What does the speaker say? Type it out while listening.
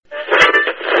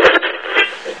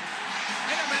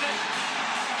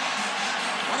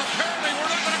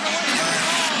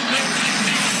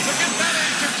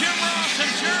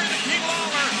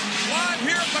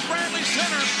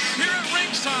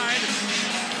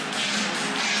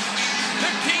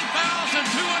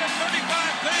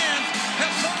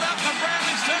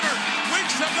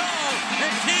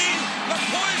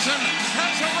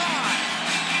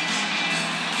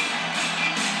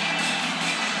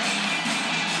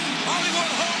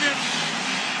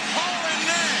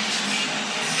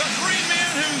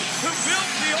who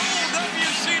built the old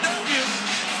WCW,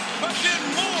 but did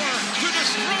more to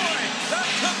destroy that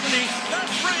company, that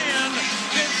brand,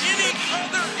 than any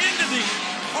other entity,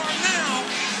 are now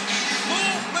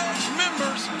full-fledged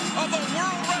members of the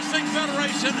World Wrestling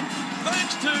Federation,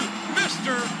 thanks to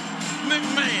Mr.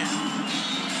 McMahon.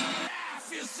 I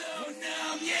feel so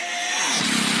numb, yeah!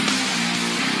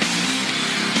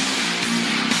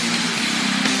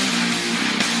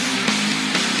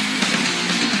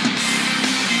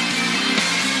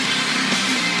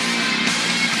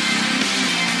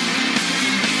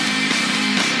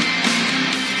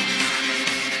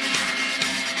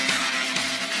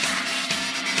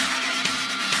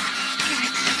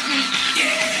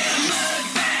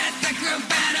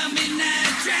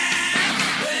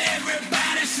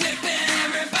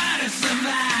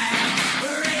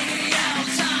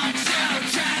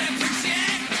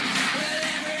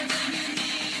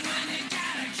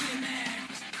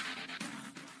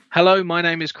 Hello, my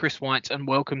name is Chris White and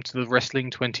welcome to the Wrestling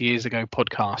 20 Years Ago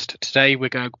podcast. Today we're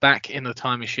going back in the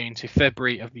time machine to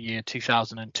February of the year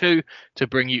 2002 to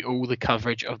bring you all the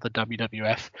coverage of the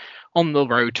WWF on the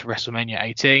road to WrestleMania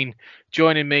 18.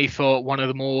 Joining me for one of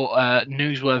the more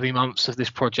newsworthy months of this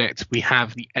project, we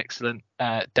have the excellent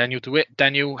Daniel DeWitt.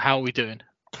 Daniel, how are we doing?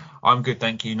 I'm good,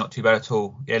 thank you. Not too bad at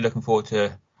all. Yeah, looking forward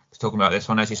to talking about this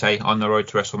one, as you say, on the road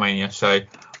to WrestleMania. So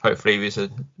hopefully there's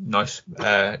a nice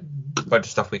bunch of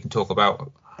stuff we can talk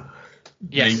about.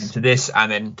 Yes. To this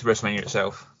and then to WrestleMania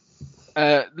itself.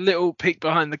 Little peek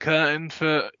behind the curtain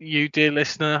for you, dear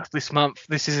listener, this month.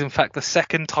 This is in fact the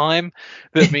second time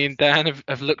that me and Dan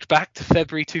have looked back to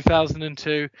February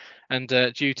 2002, and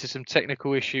due to some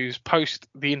technical issues post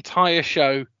the entire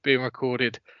show being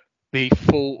recorded, the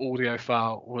full audio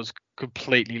file was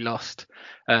completely lost.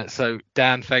 So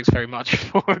Dan, thanks very much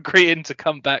for agreeing to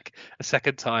come back a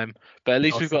second time. But at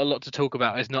least we've got a lot to talk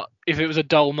about. It's not, if it was a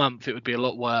dull month, it would be a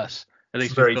lot worse. At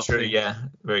least very true. Yeah,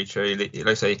 very true.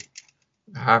 Let's say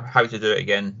how to do it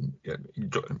again.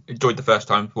 Enjoyed the first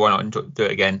time. Why not do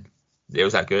it again? It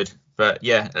was that good. But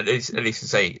yeah, at least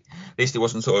it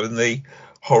wasn't sort of in the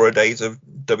horror days of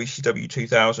WCW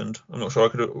 2000. I'm not sure I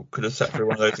could have sat through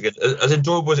one of those again. As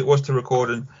enjoyable as it was to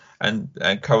record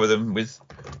and cover them with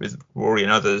Rory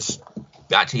and others,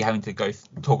 actually having to go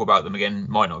talk about them again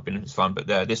might not have been as fun. But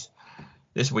this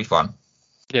will be fun.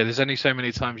 Yeah, there's only so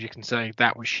many times you can say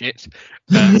that was shit.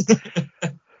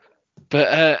 But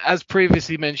as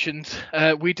previously mentioned,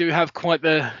 we do have quite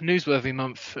the newsworthy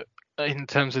month in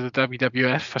terms of the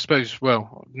WWF. I suppose,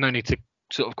 well, no need to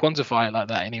sort of quantify it like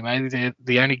that anyway. They're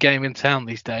the only game in town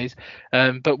these days.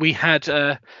 But we had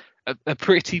a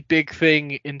pretty big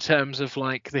thing in terms of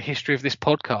like the history of this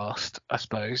podcast, I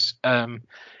suppose,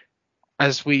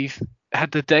 as we've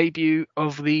had the debut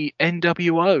of the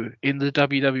NWO in the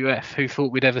WWF. Who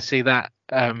thought we'd ever see that?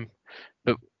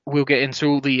 But we'll get into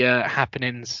all the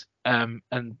happenings and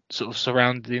sort of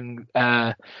surrounding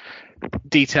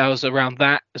details around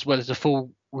that, as well as a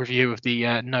full review of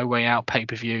the No Way Out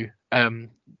pay-per-view.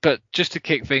 But just to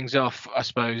kick things off, I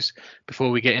suppose,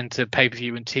 before we get into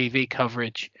pay-per-view and TV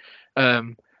coverage,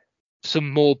 some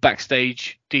more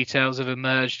backstage details have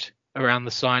emerged around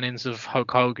the signings of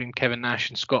Hulk Hogan, Kevin Nash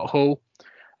and Scott Hall.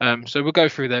 So we'll go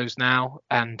through those now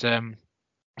and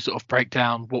sort of break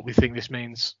down what we think this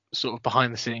means sort of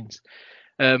behind the scenes.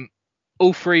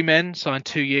 All three men signed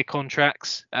 2-year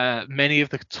contracts. Many of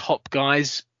the top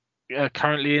guys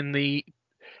currently in the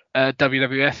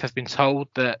WWF have been told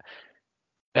that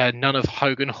none of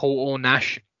Hogan, Hall or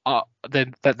Nash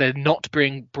that they're not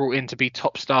being brought in to be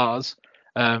top stars,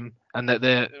 and that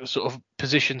they're sort of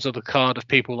positions on the card of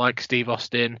people like Steve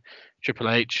Austin, Triple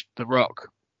H, The Rock.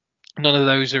 None of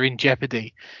those are in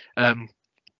jeopardy.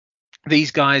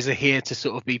 These guys are here to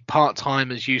sort of be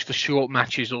part-timers used for short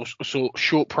matches or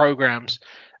short programs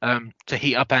to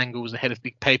heat up angles ahead of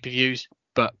big pay-per-views.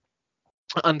 But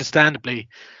understandably,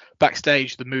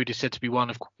 backstage, the mood is said to be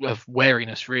one of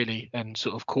wariness, really, and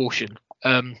sort of caution.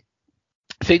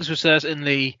 Things were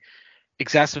certainly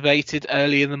exacerbated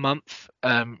early in the month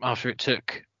after it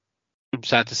took, I'm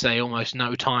sad to say, almost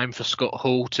no time for Scott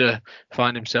Hall to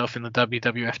find himself in the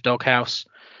WWF doghouse.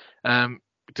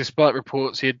 Despite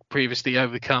reports he had previously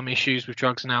overcome issues with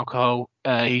drugs and alcohol,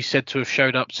 he's said to have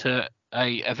showed up to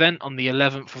a event on the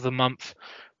 11th of the month,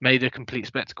 made a complete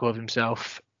spectacle of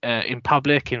himself in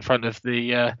public in front of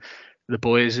the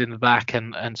boys in the back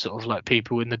and sort of like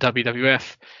people in the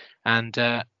WWF, and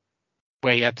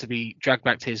where he had to be dragged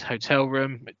back to his hotel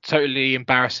room. Totally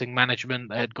embarrassing management.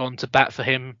 They had gone to bat for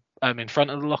him in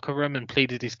front of the locker room and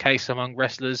pleaded his case among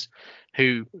wrestlers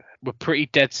who were pretty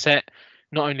dead set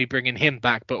not only bringing him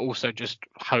back, but also just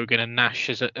Hogan and Nash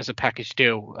as a package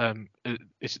deal.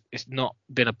 It's not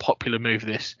been a popular move,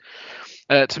 this.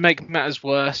 To make matters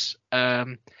worse,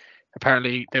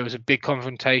 apparently there was a big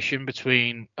confrontation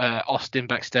between Austin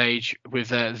backstage with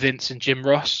Vince and Jim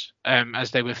Ross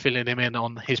as they were filling him in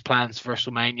on his plans for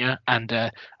WrestleMania and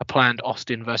a planned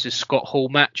Austin versus Scott Hall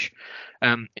match.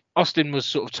 Austin was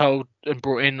sort of told and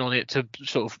brought in on it to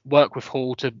sort of work with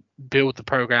Hall to build the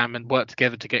program and work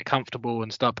together to get comfortable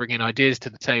and start bringing ideas to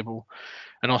the table.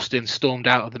 And Austin stormed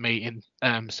out of the meeting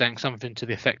saying something to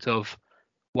the effect of,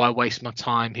 "Why waste my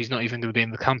time? He's not even going to be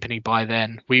in the company by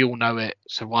then. We all know it.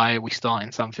 So why are we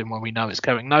starting something when we know it's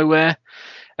going nowhere?"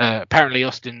 Apparently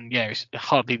Austin, is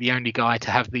hardly the only guy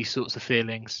to have these sorts of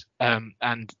feelings.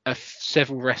 And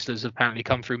several wrestlers have apparently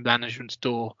come through management's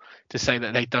door to say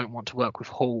that they don't want to work with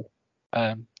Hall.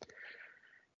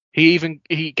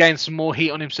 He gained some more heat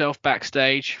on himself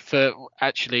backstage for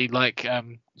actually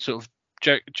sort of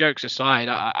jokes aside.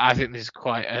 I think this is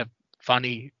quite a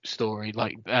funny story.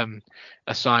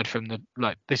 Aside from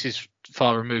this is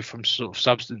far removed from sort of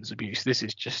substance abuse. This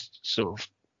is just sort of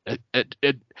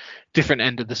a different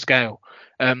end of the scale.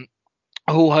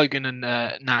 Hall, Hogan and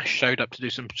Nash showed up to do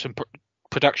some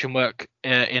production work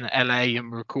in LA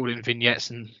and recording vignettes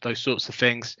and those sorts of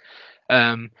things.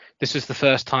 This is the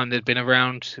first time they'd been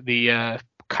around the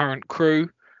current crew.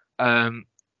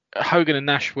 Hogan and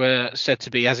Nash were said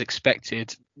to be, as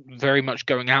expected, very much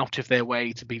going out of their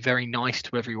way to be very nice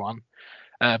to everyone.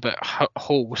 But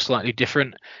Hall was slightly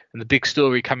different. And the big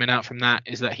story coming out from that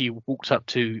is that he walked up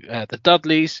to the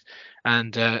Dudleys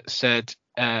and said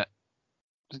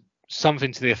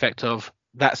something to the effect of,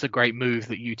 "That's a great move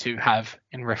that you two have,"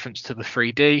 in reference to the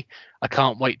 3D. "I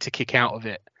can't wait to kick out of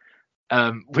it."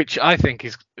 Which I think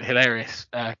is hilarious,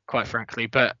 quite frankly,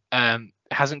 but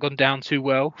hasn't gone down too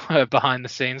well behind the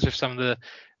scenes with some of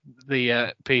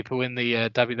the people in the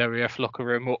WWF locker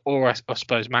room, or I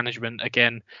suppose management,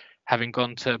 again, having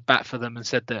gone to bat for them and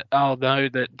said that, oh no,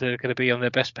 that they're going to be on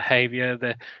their best behaviour,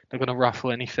 they're not going to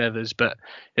ruffle any feathers. But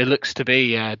it looks to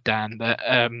be, Dan,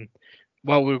 that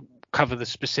while we'll cover the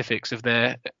specifics of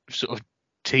their sort of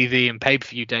TV and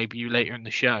pay-per-view debut later in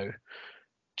the show,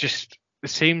 just it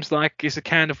seems like it's a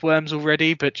can of worms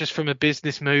already. But just from a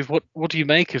business move, what do you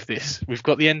make of this? We've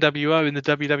got the NWO in the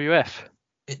WWF.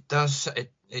 It does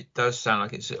sound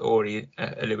like it's already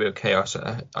a little bit of chaos.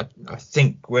 I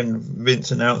think when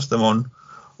Vince announced them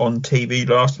on TV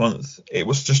last month, it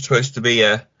was just supposed to be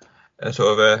a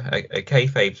sort of a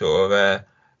kayfabe sort of a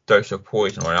dose of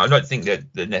poison. I don't think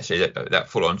that necessarily that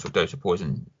full on sort of dose of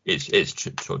poison is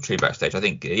sort of true backstage. I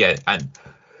think and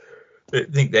I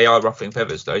think they are ruffling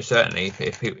feathers though. Certainly,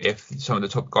 if some of the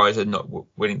top guys are not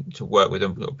willing to work with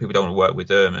them, people don't want to work with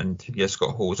them, and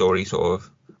Scott Hall's already sort of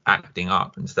acting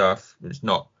up and stuff. It's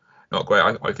not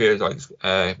great. I feel like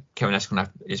Kevin Nash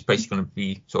is basically going to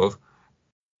be sort of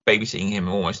babysitting him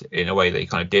almost in a way that he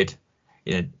kind of did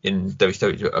in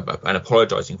WCW and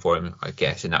apologising for him, I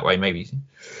guess, in that way. Maybe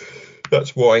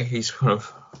that's why he's kind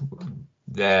of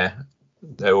there.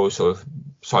 They're all sort of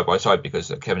side by side because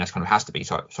Kevin Nash kind of has to be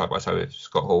side by side with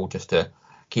Scott Hall just to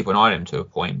keep an eye on him to a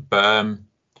point. But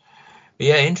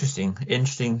yeah,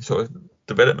 interesting sort of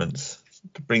developments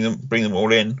to bring them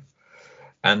all in,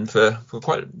 and for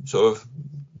quite sort of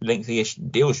lengthy-ish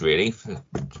deals really, for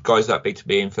guys that big to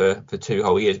be in for 2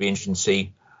 whole years. It'd be interesting to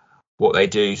see what they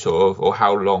do sort of, or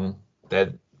how long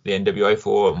they're the NWO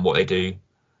for, and what they do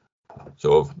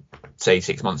sort of say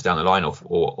 6 months down the line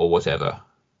or whatever.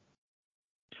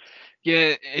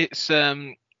 Yeah, it's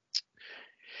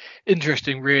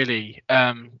interesting really,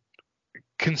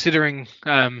 considering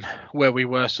where we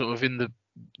were sort of in the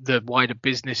wider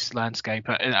business landscape.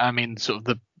 I mean, sort of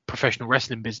the professional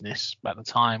wrestling business at the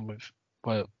time, with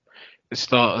the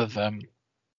start of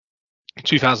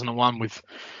 2001 with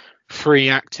 3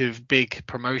 active big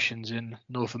promotions in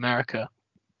North America,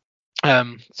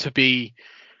 to be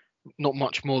not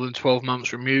much more than 12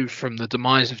 months removed from the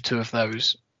demise of 2 of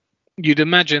those. You'd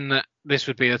imagine that this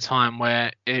would be a time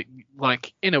where it,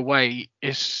 like, in a way,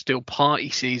 is still party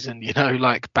season,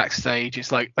 like backstage.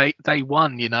 It's like they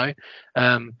won,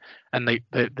 and they've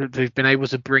been able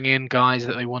to bring in guys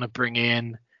that they want to bring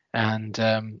in, and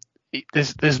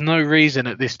there's no reason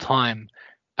at this time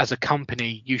as a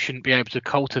company you shouldn't be able to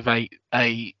cultivate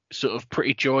a sort of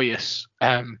pretty joyous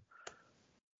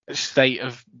state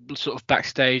of sort of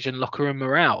backstage and locker room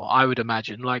morale. I would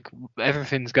imagine, like,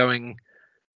 everything's gone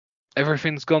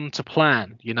to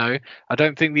plan. I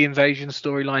don't think the invasion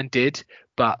storyline did,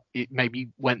 but it maybe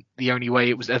went the only way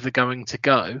it was ever going to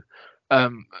go.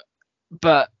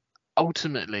 But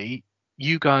ultimately,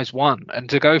 you guys won, and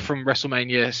to go from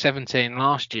WrestleMania 17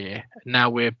 last year, now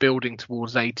we're building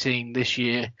towards 18 this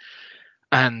year,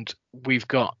 and we've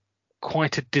got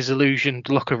quite a disillusioned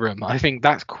locker room. I think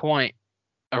that's quite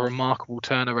a remarkable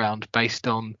turnaround based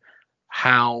on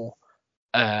how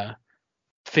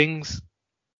things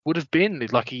would have been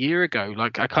like a year ago.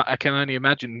 Like I can only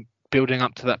imagine building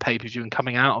up to that pay-per-view and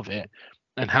coming out of it,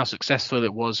 and how successful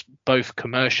it was both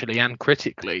commercially and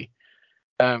critically.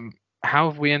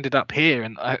 How have we ended up here?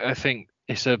 And I think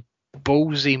it's a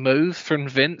ballsy move from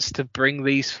Vince to bring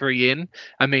these three in.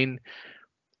 I mean,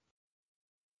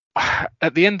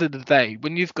 at the end of the day,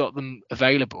 when you've got them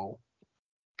available,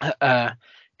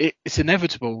 it's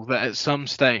inevitable that at some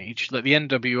stage, like the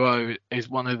NWO is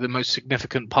one of the most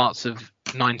significant parts of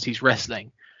 90s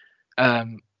wrestling,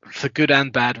 for good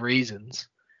and bad reasons.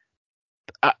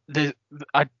 There's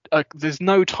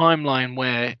no timeline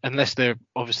where, unless they're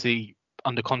obviously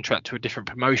under contract to a different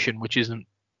promotion, which isn't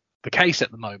the case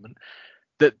at the moment,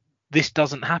 that this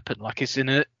doesn't happen. Like it's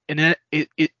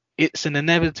it's an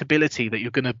inevitability that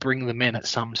you're going to bring them in at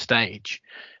some stage.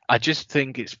 I just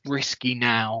think it's risky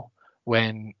now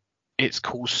when it's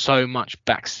caused so much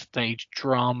backstage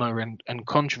drama and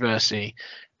controversy,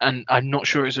 and I'm not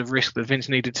sure it's a risk that Vince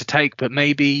needed to take, but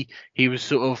maybe he was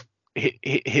sort of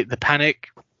hit the panic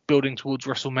building towards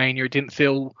WrestleMania. It didn't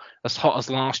feel as hot as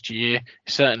last year.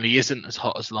 It certainly isn't as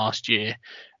hot as last year.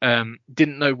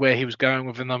 Didn't know where he was going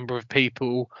with a number of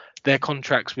people. Their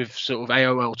contracts with sort of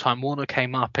AOL Time Warner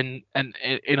came up, and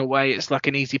in a way it's like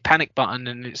an easy panic button,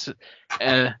 and it's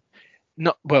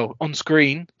not, well, on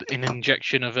screen an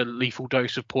injection of a lethal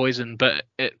dose of poison, but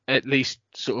at least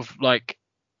sort of like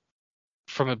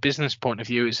from a business point of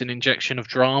view, it's an injection of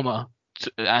drama,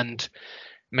 and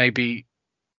maybe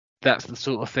that's the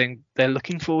sort of thing they're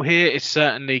looking for here. It's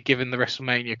certainly given the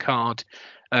WrestleMania card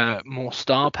more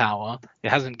star power. It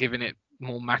hasn't given it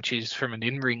more matches from an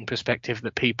in-ring perspective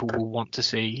that people will want to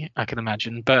see, I can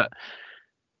imagine. But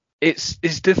it's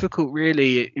difficult,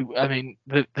 really. I mean,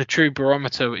 the true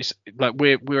barometer is like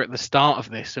we're at the start of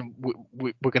this, and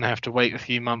we're going to have to wait a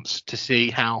few months to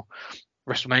see how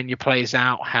WrestleMania plays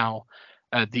out, how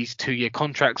these 2-year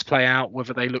contracts play out,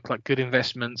 whether they look like good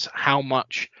investments, how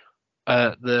much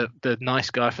the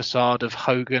nice guy facade of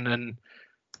Hogan and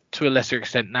to a lesser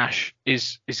extent Nash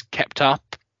is kept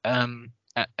up, and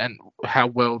how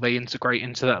well they integrate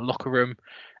into that locker room,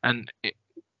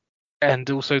 and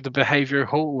also the behavior of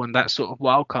Hall and that sort of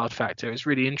wild card factor. It's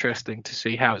really interesting to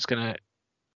see how it's going to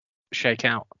shake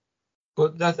out. Well,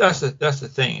 that's the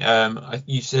thing.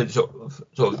 You said sort of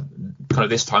kind of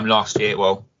this time last year,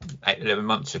 well, 11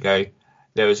 months ago,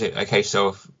 there was a case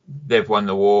of they've won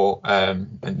the war,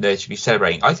 and they should be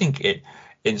celebrating. I think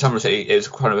in some respects, it was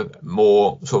kind of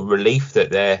more sort of relief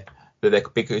that their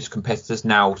biggest competitors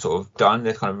now sort of done.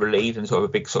 They're kind of relieved, and sort of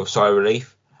a big sort of sigh of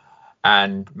relief.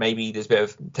 And maybe there's a bit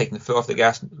of taking the foot off the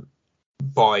gas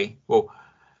by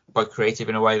creative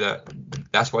in a way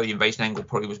that's why the invasion angle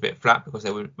probably was a bit flat, because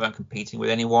they weren't competing with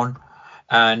anyone.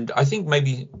 And I think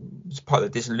maybe part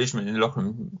of the disillusionment in the locker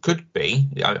room could be,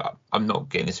 I'm not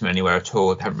getting this from anywhere at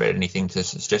all, I haven't read anything to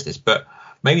suggest this, but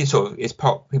maybe sort of it's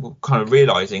part people kind of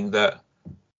realizing that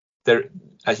there,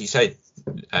 as you say,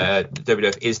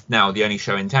 WWF is now the only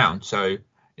show in town. So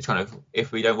it's kind of,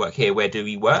 if we don't work here, where do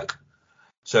we work?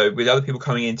 So with other people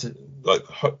coming into like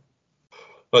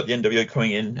the NWO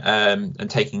coming in and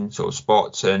taking sort of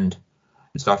spots and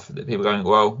stuff, that people are going,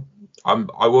 well,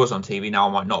 I was on TV, now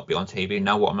I might not be on TV.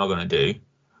 Now what am I going to do?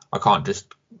 I can't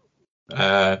just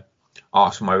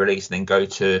ask for my release and then go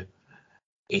to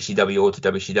ECW or to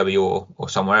WCW or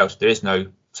somewhere else. There is no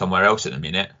somewhere else at the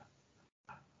minute.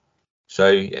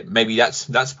 So maybe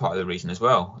that's part of the reason as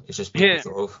well. It's just people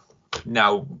sort of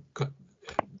now,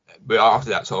 but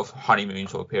after that sort of honeymoon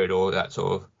sort of period, or that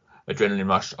sort of adrenaline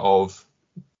rush of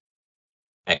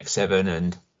X7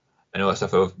 and all that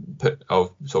stuff of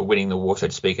sort of winning the war, so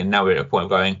to speak, and now we're at a point of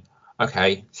going,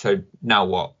 okay, so now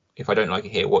what? If I don't like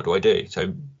it here, what do I do?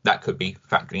 So that could be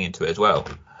factoring into it as well.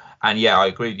 And yeah, I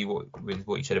agree with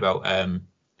what you said about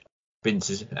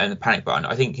Vince's and the panic button.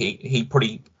 I think he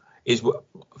probably is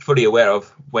fully aware of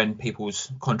when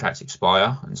people's contracts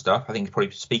expire and stuff. I think he's probably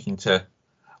speaking to,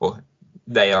 or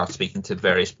they are speaking to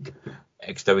various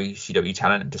ex-WCW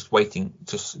talent and just waiting,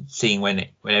 just seeing when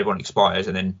everyone expires,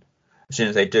 and then as soon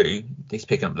as they do, he's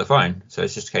picking up the phone. So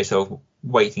it's just a case of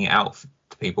waiting it out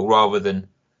to people rather than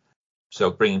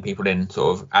sort of bringing people in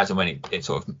sort of as and when it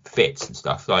sort of fits and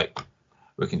stuff. Like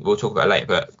we'll talk about it later,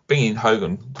 but bringing in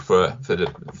Hogan for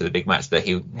the big match that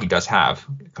he does have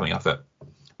coming up, I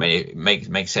mean, it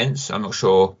makes sense. I'm not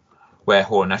sure where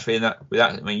Hall and Nash fit in with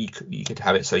that. I mean, you could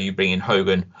have it so you bring in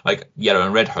Hogan, like yellow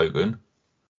and red Hogan,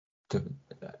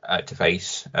 to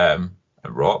face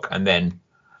Rock, and then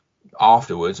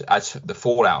afterwards, as the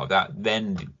fallout of that,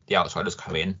 then the outsiders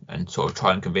come in and sort of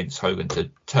try and convince Hogan to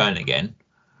turn again.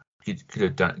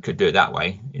 Could do it that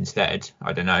way instead.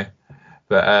 I don't know,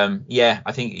 but yeah,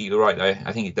 I think you're right though.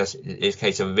 I think it's a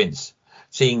case of Vince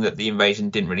seeing that the invasion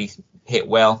didn't really hit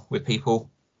well with people,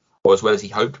 or as well as he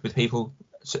hoped with people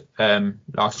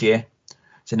last year.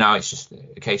 So now it's just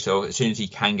a case of as soon as he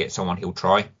can get someone, he'll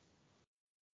try.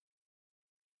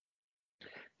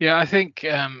 Yeah, I think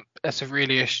that's a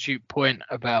really astute point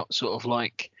about sort of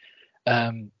like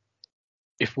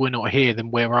if we're not here, then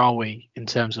where are we in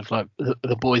terms of like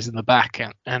the boys in the back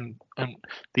and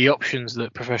the options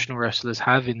that professional wrestlers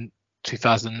have in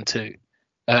 2002.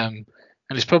 And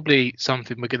it's probably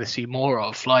something we're going to see more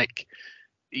of. Like,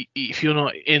 if you're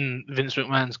not in Vince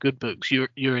McMahon's good books,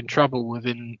 you're in trouble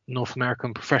within North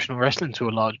American professional wrestling to a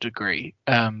large degree.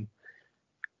 And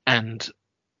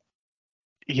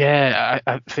yeah,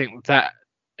 I think that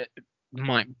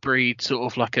might breed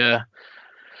sort of like a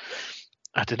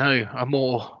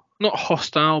more, not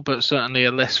hostile, but certainly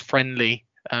a less friendly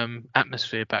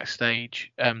atmosphere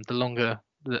backstage. The longer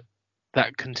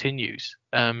that continues,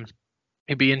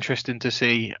 it'd be interesting to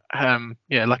see,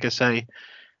 like I say,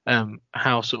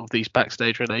 how sort of these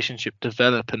backstage relationships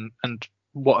develop and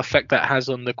what effect that has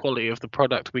on the quality of the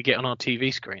product we get on our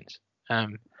TV screens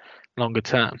longer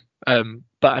term.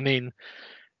 But I mean,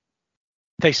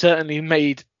 they certainly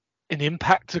made an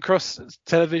impact across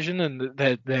television, and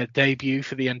their debut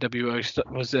for the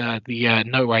NWO was the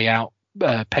No Way Out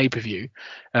pay-per-view,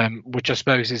 which I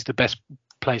suppose is the best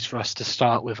place for us to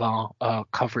start with our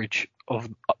coverage of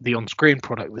the on-screen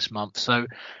product this month. So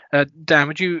Dan,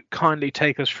 would you kindly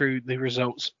take us through the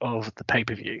results of the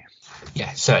pay-per-view?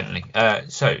 Yeah, certainly.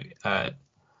 So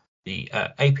the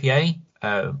APA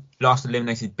last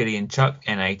eliminated Billy and Chuck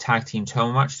in a tag team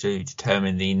title match to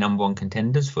determine the number one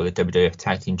contenders for the WWF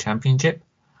Tag Team Championship.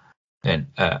 Then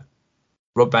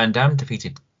Rob Van Dam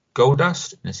defeated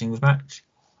Goldust in a singles match.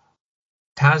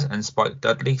 Taz and Spike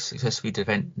Dudley successfully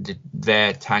defended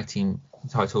their tag team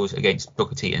titles against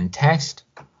Booker T and Test.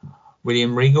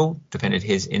 William Regal defended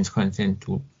his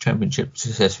Intercontinental Championship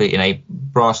successfully in a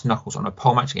brass knuckles on a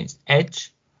pole match against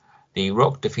Edge. The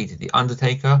Rock defeated The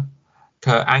Undertaker.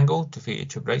 Kurt Angle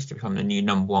defeated Triple H to become the new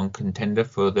number one contender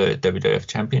for the WWF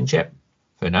Championship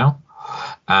for now.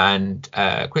 And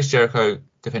Chris Jericho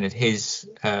defended his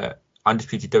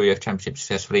undisputed WWF Championship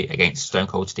successfully against Stone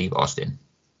Cold Steve Austin.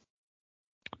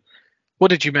 What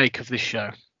did you make of this show?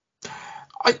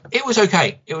 It was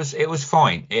okay. It was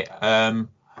fine. It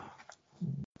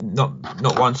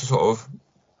not one to sort of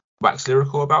wax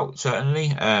lyrical about,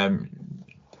 certainly.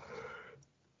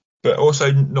 But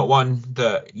also not one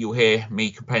that you'll hear me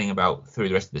complaining about through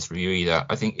the rest of this review either.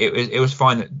 I think it was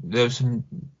fine that there was some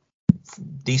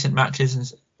decent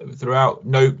matches throughout.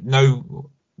 No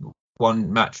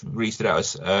one match really stood out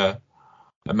as a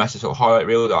massive sort of highlight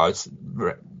reel that I'd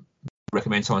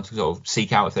recommend someone to sort of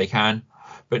seek out if they can.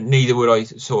 But neither would I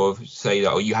sort of say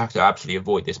that you have to absolutely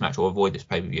avoid this match or avoid this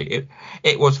pay-per-view.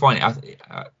 It was fine.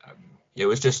 It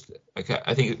was just okay.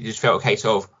 I think it just felt a case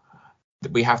of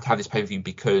we have to have this pay-per-view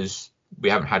because we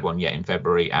haven't had one yet in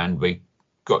February and we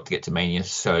got to get to Mania,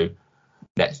 so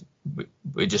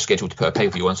we're just scheduled to put a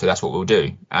pay-per-view on, so that's what we'll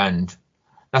do. And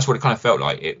that's what it kind of felt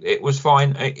like. It was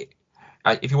fine.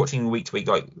 If you're watching week to week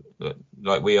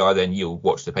like we are, then you'll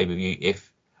watch the pay-per-view.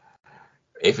 If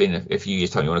in a few years'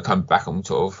 time you want to come back and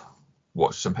sort of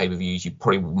watch some pay-per-views, you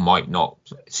probably might not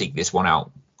seek this one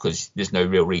out because there's no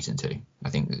real reason to. I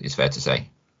think it's fair to say.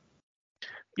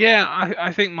 Yeah,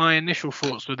 I think my initial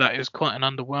thoughts were that it was quite an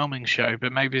underwhelming show,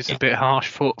 but maybe it's a bit harsh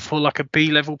for like a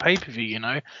B-level pay-per-view, you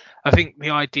know? I think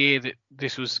the idea that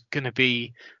this was going to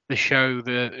be the show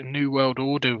the New World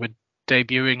Order were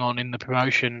debuting on in the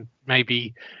promotion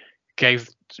maybe gave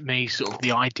me sort of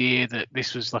the idea that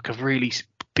this was like a really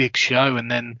big show, and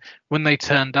then when they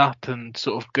turned up and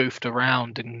sort of goofed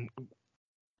around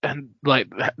and like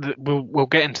we'll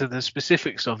get into the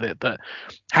specifics of it, but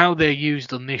how they're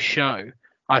used on this show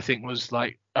I think was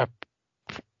like a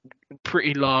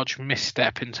pretty large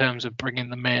misstep in terms of bringing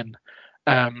them in.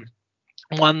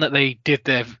 One that they did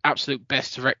their absolute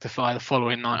best to rectify the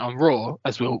following night on Raw,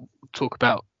 as we'll talk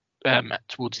about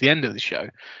towards the end of the show.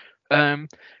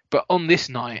 But on this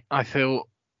night, I feel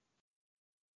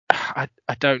I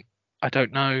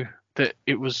don't know that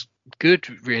it was good,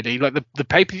 really. Like the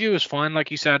pay-per-view was fine,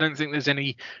 like you said. I don't think there's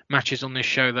any matches on this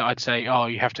show that I'd say, oh,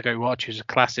 you have to go watch as a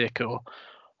classic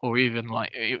or even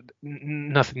like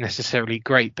nothing necessarily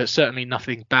great, but certainly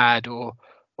nothing bad or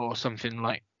something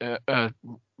like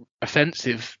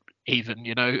offensive even,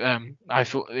 you know. I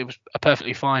thought it was a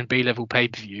perfectly fine B-level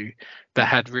pay-per-view that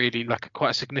had really like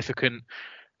quite a significant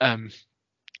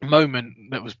moment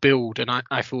that was billed, and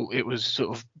I thought it was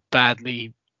sort of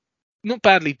not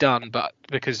badly done, but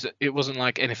because it wasn't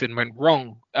like anything went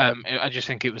wrong. I just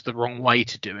think it was the wrong way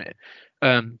to do it.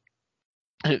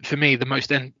 For me, the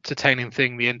most entertaining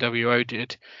thing the NWO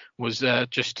did was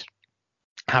just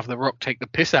have The Rock take the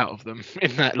piss out of them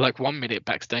in that like 1 minute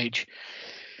backstage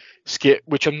skit,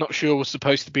 which I'm not sure was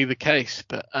supposed to be the case.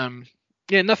 But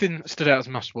yeah, nothing stood out as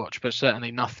must watch, but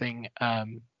certainly nothing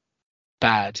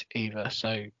bad either.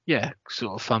 So yeah,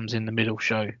 sort of thumbs in the middle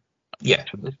show. Yeah.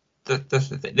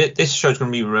 This show's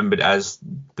going to be remembered as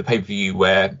the pay-per-view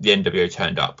where the NWO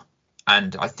turned up,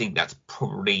 and I think that's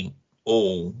probably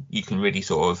all you can really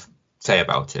sort of say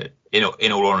about it. In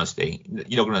all honesty,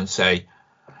 you're not going to say,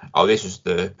 "Oh, this was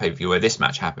the pay-per-view where this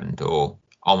match happened," or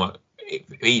 "Oh,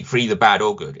 for either bad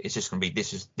or good." It's just going to be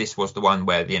this was the one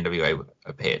where the NWO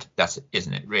appeared. That's it,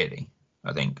 isn't it? Really,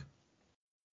 I think.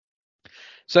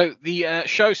 So the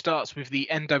show starts with the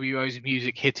NWO's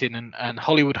music hitting, and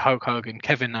Hollywood Hulk Hogan,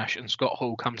 Kevin Nash, and Scott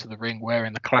Hall come to the ring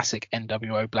wearing the classic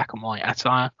NWO black and white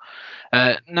attire.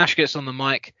 Nash gets on the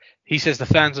mic. He says the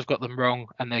fans have got them wrong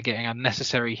and they're getting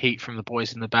unnecessary heat from the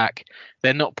boys in the back.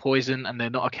 They're not poison and they're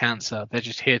not a cancer. They're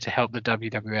just here to help the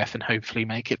WWF and hopefully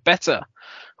make it better.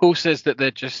 Hall says that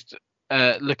they're just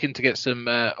looking to get some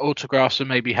autographs and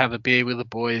maybe have a beer with the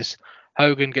boys.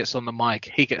 Hogan gets on the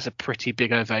mic. He gets a pretty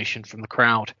big ovation from the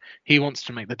crowd. He wants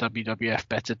to make the WWF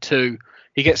better too.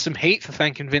 He gets some heat for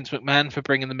thanking Vince McMahon for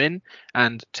bringing them in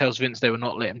and tells Vince they will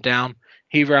not let him down.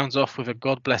 He rounds off with a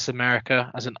God bless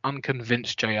America as an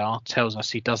unconvinced JR tells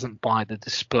us he doesn't buy the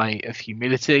display of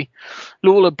humility.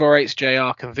 Lawler berates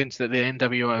JR, convinced that the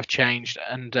NWO have changed,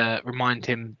 and remind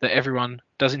him that everyone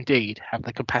does indeed have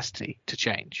the capacity to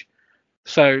change.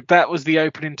 So that was the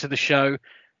opening to the show.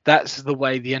 That's the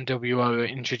way the NWO were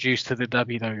introduced to the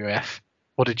WWF.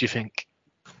 What did you think?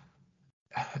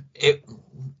 It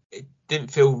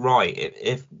didn't feel right.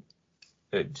 If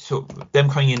sort of them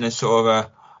coming in as sort of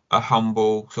a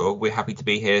humble sort of we're happy to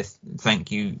be here,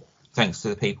 thank you, thanks to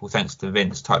the people, thanks to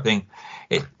Vince type thing.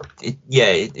 It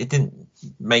didn't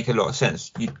make a lot of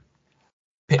sense.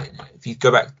 If you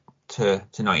go back to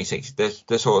 96,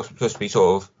 they're sort of supposed to be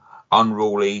sort of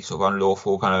unruly, sort of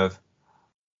unlawful kind of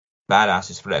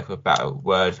badasses, for lack of a better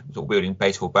word, sort of wielding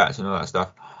baseball bats and all that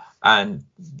stuff. And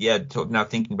yeah, sort of now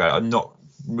thinking about it, I'm not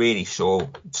really sure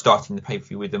starting the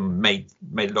pay-per-view with them made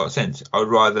a lot of sense. I would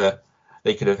rather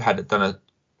they could have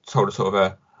told a sort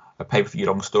of a pay-per-view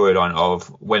long storyline of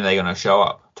when they're going to show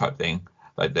up type thing.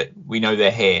 Like that, we know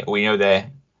they're here, or we know they're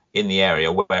in the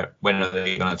area. When are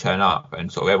they going to turn up?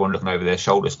 And sort of everyone looking over their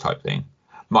shoulders type thing.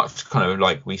 Much kind of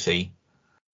like we see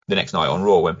the next night on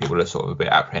Raw when people are sort of a bit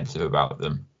apprehensive about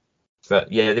them.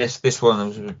 But yeah, this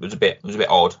one was a bit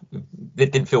odd.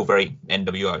 It didn't feel very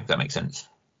NWO, if that makes sense.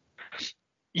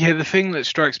 Yeah, the thing that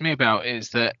strikes me about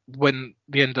is that when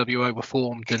the NWO were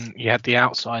formed, and you had the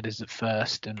Outsiders at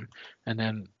first, and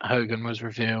then Hogan was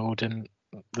revealed, and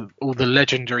all the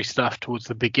legendary stuff towards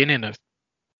the beginning of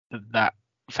that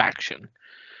faction,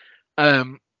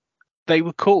 they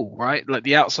were cool, right? Like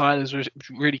the Outsiders was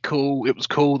really cool. It was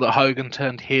cool that Hogan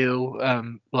turned heel.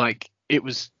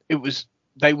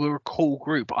 They were a cool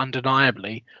group,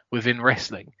 undeniably, within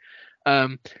wrestling.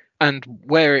 And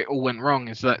where it all went wrong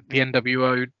is that the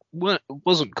NWO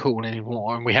wasn't cool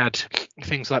anymore, and we had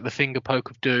things like the finger poke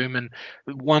of doom and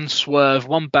one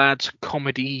bad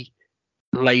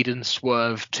comedy-laden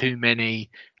swerve too many,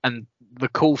 and the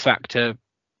cool factor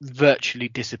virtually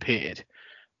disappeared.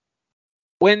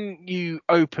 When you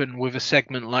open with a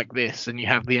segment like this and you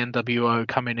have the NWO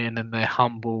coming in and they're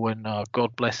humble and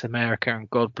God bless America and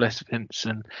God bless Vince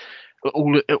and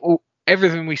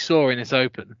everything we saw in this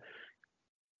open,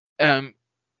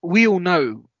 we all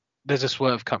know there's a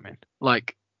swerve coming.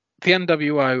 Like, the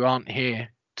NWO aren't here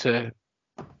to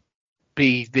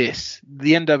be this.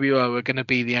 The NWO are going to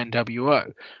be the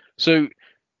NWO. So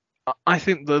I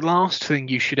think the last thing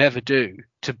you should ever do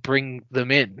to bring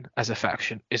them in as a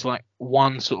faction is like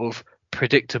one sort of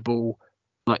predictable,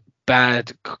 like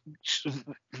bad,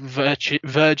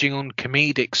 verging on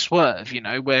comedic swerve, you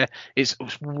know, where it's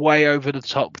way over the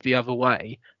top the other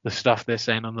way, the stuff they're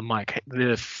saying on the mic,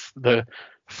 the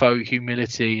faux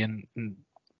humility and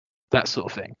that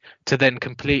sort of thing, to then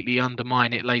completely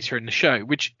undermine it later in the show,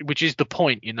 which is the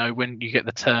point, you know, when you get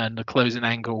the turn, the closing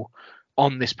angle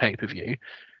on this pay-per-view.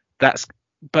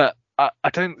 But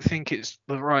I don't think it's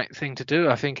the right thing to do.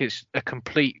 I think it's a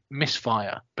complete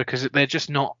misfire because they're just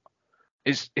not.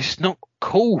 It's not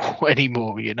cool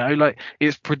anymore, you know. Like,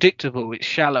 it's predictable, it's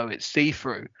shallow, it's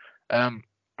see-through.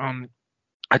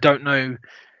 I don't know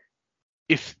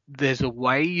if there's a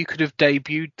way you could have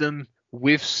debuted them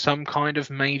with some kind of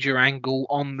major angle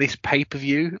on this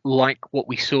pay-per-view, like what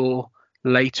we saw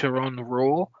later on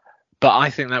Raw. But I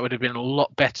think that would have been a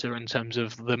lot better in terms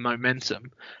of the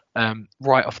momentum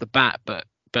right off the bat. But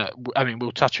I mean,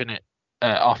 we'll touch on it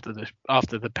after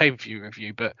the pay-per-view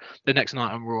review. But the next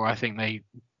night on Raw, I think they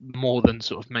more than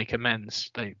sort of make amends.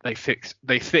 They fix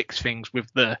things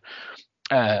with the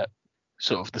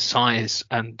sort of the size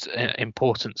and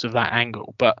importance of that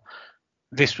angle. But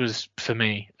this was, for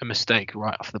me, a mistake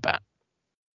right off the bat.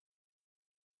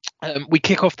 We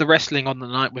kick off the wrestling on the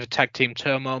night with a tag team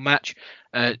turmoil match.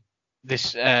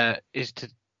 This is to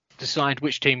decide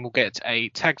which team will get a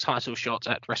tag title shot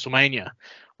at WrestleMania.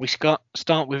 We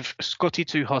start with Scotty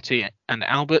 2 Hotty and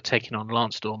Albert taking on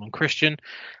Lance Storm and Christian.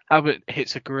 Albert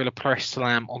hits a gorilla press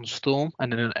slam on Storm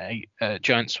and then a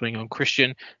giant swing on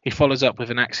Christian. He follows up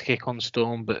with an axe kick on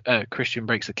Storm, but Christian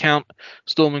breaks the count.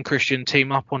 Storm and Christian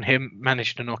team up on him,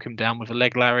 manage to knock him down with a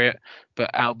leg lariat, but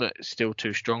Albert is still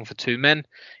too strong for two men.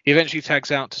 He eventually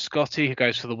tags out to Scotty, who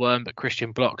goes for the worm, but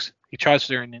Christian blocks. He tries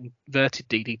for an inverted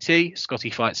DDT. Scotty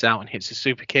fights out and hits a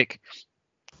super kick.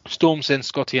 Storm sends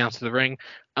Scotty out of the ring.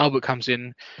 Albert comes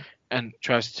in and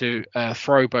tries to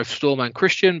throw both Storm and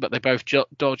Christian, but they both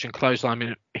dodge and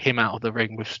clothesline him out of the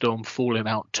ring, with Storm falling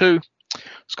out too.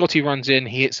 Scotty runs in,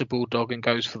 he hits a bulldog and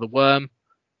goes for the worm.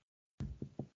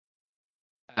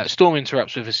 Storm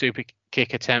interrupts with a super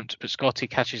kick attempt, but Scotty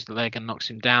catches the leg and knocks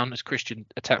him down as Christian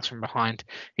attacks from behind.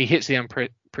 He hits the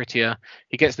Unprettier.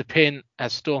 He gets the pin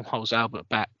as Storm holds Albert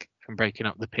back from breaking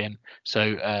up the pin.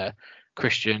 So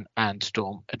Christian and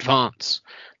Storm advance.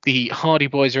 The Hardy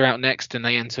Boys are out next and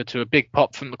they enter to a big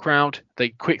pop from the crowd. They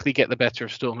quickly get the better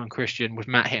of Storm and Christian, with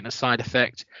Matt hitting a side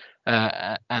effect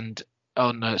and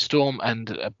on Storm and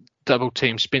a double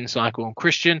team spin cycle on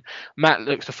Christian. Matt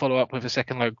looks to follow up with a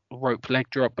second rope leg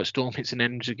drop, but Storm hits an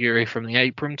enziguri from the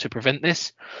apron to prevent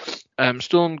this.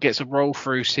 Storm gets a roll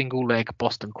through single leg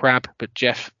Boston Crab, but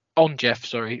Jeff,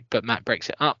 but Matt breaks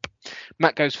it up.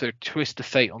 Matt goes for a twist of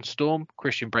fate on Storm.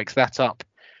 Christian breaks that up.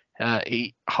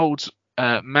 He holds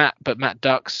Matt, but Matt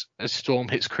ducks as Storm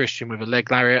hits Christian with a leg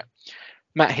lariat.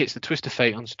 Matt hits the twist of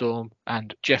fate on Storm,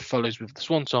 and Jeff follows with the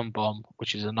Swanton Bomb,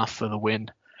 which is enough for the win.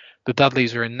 The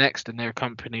Dudleys are in next, and they're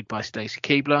accompanied by Stacy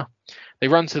Keibler. They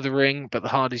run to the ring, but the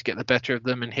Hardys get the better of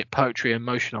them and hit Poetry in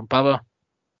Motion on Bubba.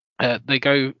 They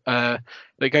go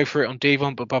for it on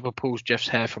Devon, but Bubba pulls Jeff's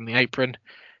hair from the apron.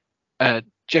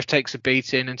 Jeff takes a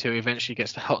beating until he eventually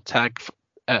gets the hot tag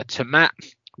to Matt.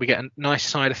 We get a nice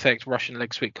side effect Russian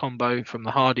leg sweep combo from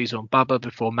the Hardys on Bubba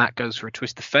before Matt goes for a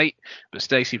twist of fate, but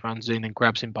Stacy runs in and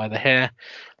grabs him by the hair.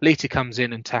 Lita comes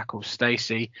in and tackles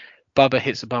Stacy. Bubba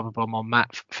hits a Bubba Bomb on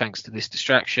Matt thanks to this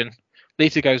distraction.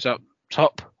 Lita goes up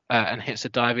top and hits a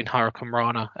diving Hurricane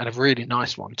Rana, and a really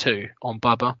nice one too on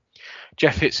Bubba.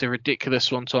 Jeff hits a ridiculous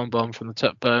Swanton Bomb from the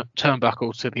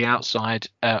turnbuckle to the outside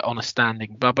on a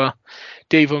standing Bubba.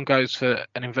 Devon goes for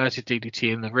an inverted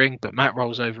DDT in the ring, but Matt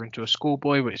rolls over into a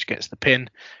schoolboy, which gets the pin.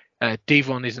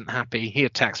 Devon isn't happy. He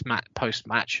attacks Matt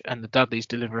post-match, and the Dudleys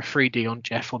deliver a 3D on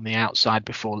Jeff on the outside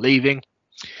before leaving.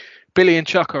 Billy and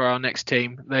Chuck are our next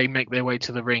team. They make their way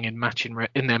to the ring in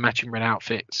their matching red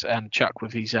outfits, and Chuck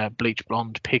with his bleach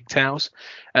blonde pigtails.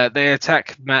 They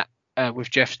attack Matt with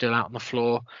Jeff still out on the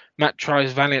floor. Matt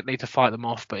tries valiantly to fight them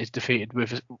off, but is defeated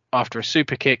after a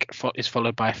super kick is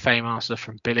followed by a Faymaster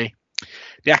from Billy.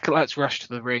 The Acolytes rush to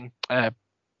the ring,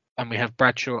 and we have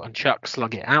Bradshaw and Chuck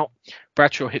slug it out.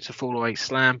 Bradshaw hits a fall-away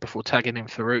slam before tagging in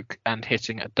Farouk and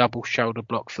hitting a double shoulder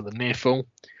block for the near fall.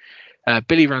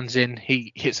 Billy runs in.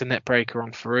 He hits a net breaker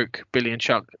on Farouk. Billy and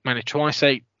Chuck manage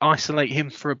to isolate him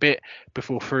for a bit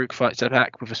before Farouk fights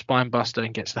back with a spine buster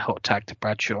and gets the hot tag to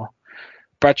Bradshaw.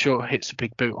 Bradshaw hits a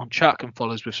big boot on Chuck and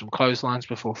follows with some clotheslines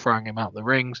before throwing him out the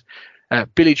rings.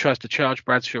 Billy tries to charge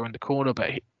Bradshaw in the corner, but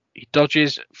he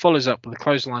dodges, follows up with the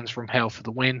clotheslines from Hell for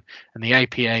the win, and the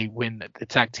APA win the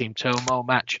tag team turmoil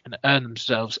match and earn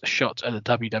themselves a shot at the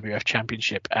WWF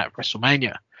Championship at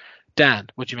WrestleMania. Dan,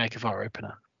 what do you make of our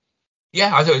opener?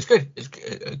 Yeah, I thought it was good. It's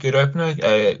a good opener,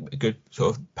 a good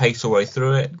sort of pace all the way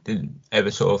through it. Didn't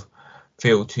ever sort of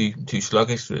feel too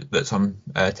sluggish that some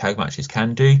tag matches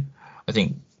can do. I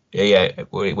think,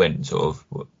 it went sort of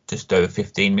just over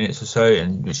 15 minutes or so,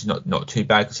 and which is not too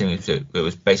bad, considering it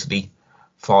was basically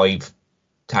 5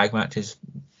 tag matches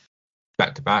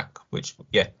back to back, which,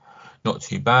 not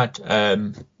too bad.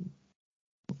 In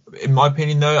my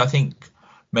opinion, though, I think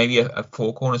maybe a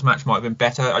 4 corners match might have been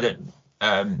better. I don't.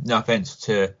 No offense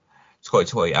to Scotty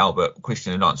 2 Hotty, Albert,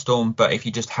 Christian, and Lance Storm, but if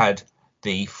you just had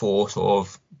the 4 sort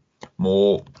of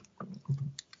more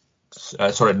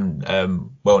solid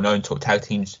and well-known sort of tag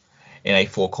teams in a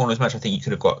four corners match. I think you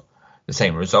could have got the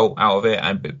same result out of it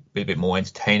and be a bit more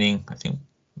entertaining. I think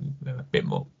a bit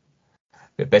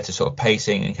better sort of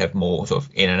pacing, and you have more sort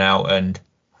of in and out, and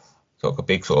sort of a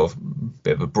big sort of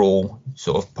bit of a brawl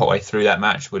sort of partway through that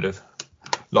match would have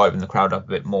livened the crowd up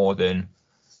a bit more than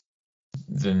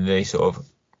the sort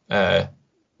of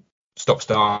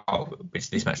stop-start, which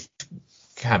this match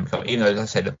can become. Even though, as I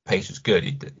said, the pace was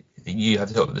good, you have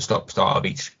sort of the stop-start of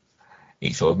each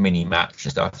sort of mini match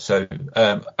and stuff. So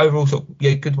overall, sort of,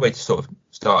 good way to sort of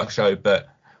start a show, but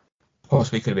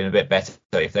possibly could have been a bit better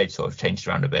if they'd sort of changed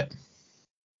around a bit.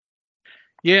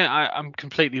 Yeah, I'm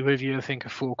completely with you. I think a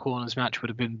four corners match would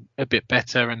have been a bit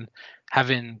better, and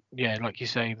having, like you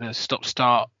say, the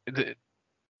stop-start the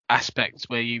aspects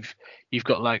where you've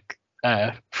got like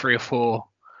 3 or 4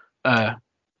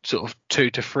 sort of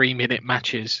 2 to 3 minute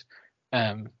matches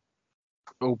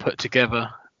all put together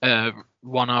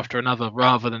one after another,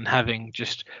 rather than having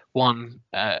just one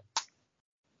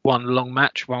long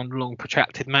match, one long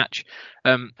protracted match.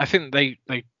 I think they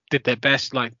did their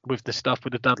best, like with the stuff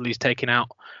with the Dudleys taking out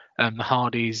the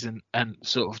Hardys, and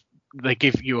sort of they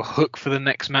give you a hook for the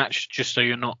next match just so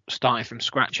you're not starting from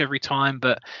scratch every time.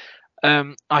 But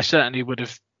I certainly would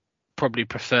have probably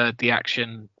preferred the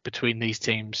action between these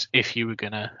teams if you were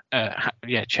gonna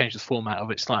change the format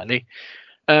of it slightly.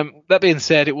 That being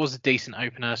said, it was a decent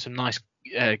opener, some nice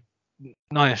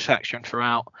action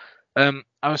throughout. I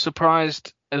was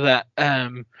surprised that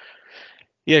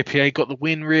the APA got the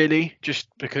win, really, just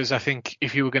because I think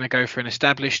if you were going to go for an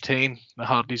established team, the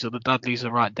Hardys or the Dudleys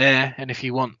are right there, and if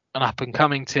you want an up and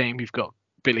coming team, you've got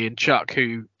Billy and Chuck,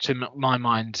 who, to my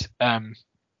mind,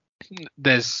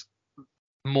 there's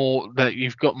more that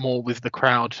you've got more with the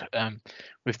crowd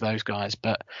with those guys,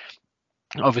 but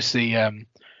obviously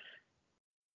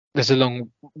there's a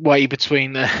long way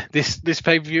between this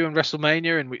pay-per-view and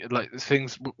WrestleMania, and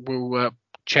things will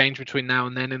change between now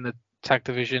and then in the tag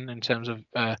division in terms of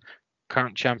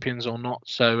current champions or not.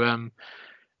 So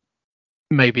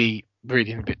maybe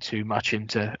reading a bit too much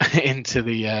into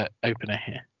the opener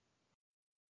here.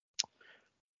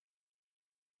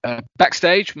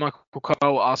 Backstage, Michael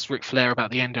Cole asks Ric Flair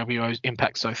about the NWO's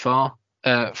impact so far.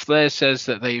 Flair says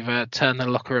that they've turned the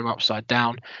locker room upside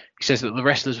down. He says that the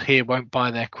wrestlers here won't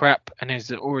buy their crap, and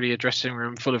is already a dressing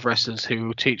room full of wrestlers who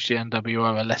will teach the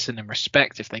NWO a lesson in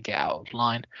respect if they get out of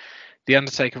line. The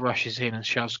Undertaker rushes in and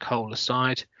shoves Cole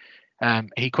aside.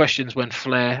 He questions when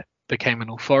Flair became an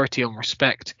authority on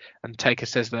respect, and Taker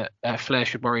says that Flair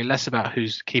should worry less about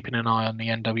who's keeping an eye on the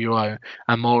NWO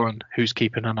and more on who's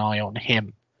keeping an eye on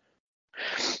him.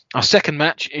 Our second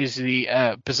match is the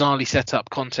bizarrely set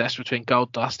up contest between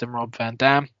Goldust and Rob Van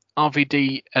Dam.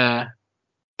 RVD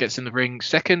gets in the ring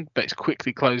second, but it's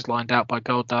quickly clotheslined out by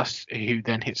Goldust, who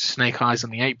then hits Snake Eyes on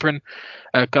the apron.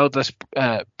 Goldust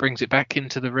brings it back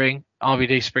into the ring.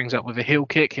 RVD springs up with a heel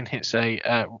kick and hits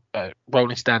a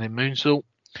rolling standing moonsault.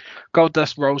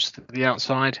 Goldust rolls to the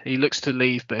outside. He looks to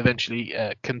leave, but eventually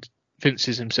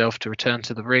convinces himself to return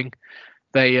to the ring.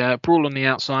 They brawl on the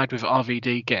outside, with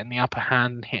RVD getting the upper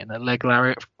hand and hitting a leg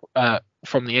lariat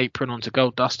from the apron onto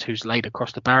Goldust, who's laid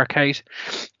across the barricade.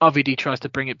 RVD tries to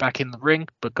bring it back in the ring,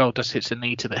 but Goldust hits a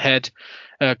knee to the head.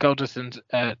 Goldust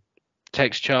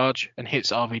takes charge and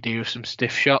hits RVD with some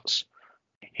stiff shots.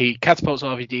 He catapults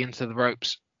RVD into the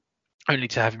ropes, only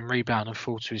to have him rebound and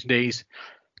fall to his knees.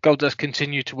 Goldust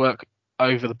continues to work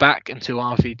over the back until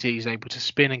RVD is able to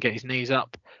spin and get his knees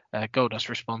up. Goldust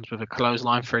responds with a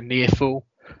clothesline for a near fall.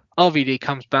 RVD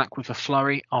comes back with a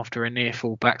flurry after a near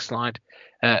fall backslide,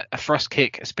 a thrust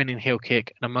kick, a spinning heel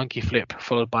kick, and a monkey flip,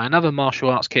 followed by another martial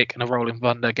arts kick, and a rolling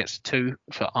thunder gets 2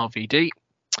 for RVD.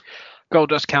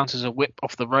 Goldust counters a whip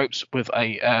off the ropes with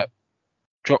a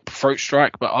drop throat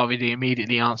strike, but RVD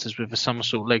immediately answers with a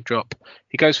somersault leg drop.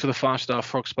 He goes for the 5-star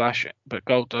frog splash, but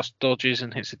Goldust dodges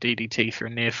and hits a DDT for a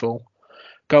near fall.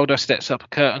 Goldust steps up a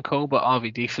curtain call, but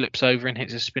RVD flips over and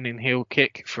hits a spinning heel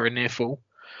kick for a near fall.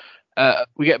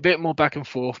 We get a bit more back and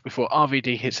forth before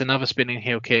RVD hits another spinning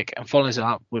heel kick and follows it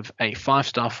up with a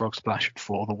 5-star frog splash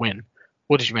for the win.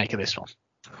 What did you make of this one?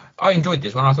 I enjoyed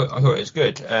this one. I thought it was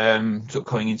good. Sort of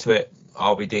coming into it,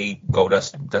 RVD,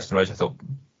 Goldust, Dustin Rhodes, I thought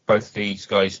both of these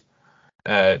guys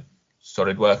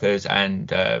solid workers and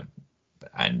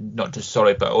not just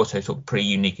solid, but also sort of pretty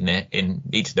unique in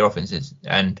each of their offenses.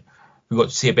 And we got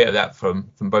to see a bit of that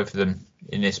from both of them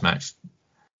in this match,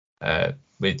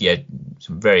 with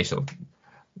some very sort of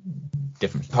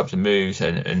different types of moves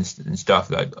and stuff.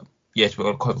 Like, yes,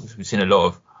 we've seen a lot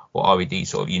of what RVD's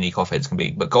sort of unique offense can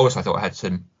be, but Goldust, I thought, had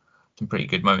some pretty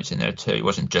good moments in there too. It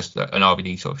wasn't just an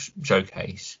RVD sort of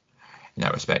showcase in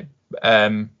that respect.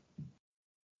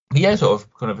 yeah, sort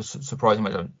of kind of a surprising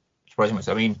match.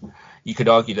 I mean, you could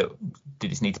argue that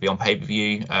did this need to be on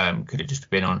pay-per-view? Could it just have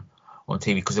been on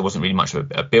TV because there wasn't really much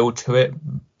of a build to it?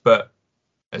 But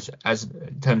as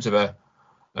in terms of a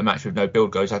match with no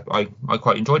build goes, I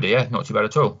quite enjoyed it. Yeah, not too bad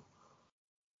at all.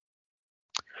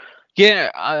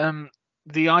 Yeah,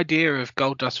 the idea of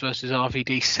Goldust versus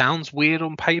RVD sounds weird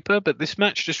on paper, but this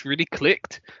match just really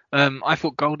clicked. I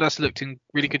thought Goldust looked in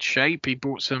really good shape. He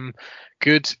brought some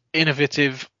good,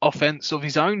 innovative offense of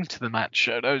his own to the match.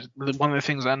 That was one of the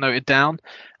things I noted down.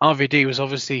 RVD was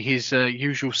obviously his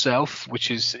usual self,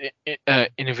 which is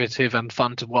innovative and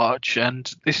fun to watch.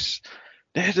 And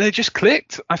they just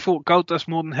clicked. I thought Goldust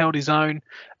more than held his own.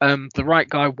 The right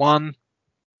guy won.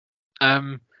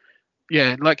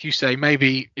 Yeah, like you say,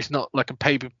 maybe it's not like a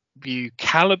pay-per-view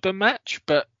caliber match,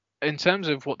 but in terms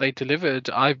of what they delivered,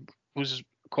 I was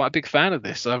quite a big fan of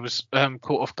this. I was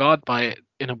caught off guard by it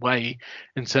in a way,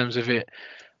 in terms of it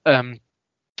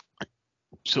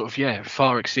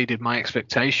far exceeded my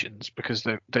expectations, because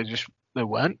there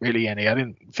weren't really any. I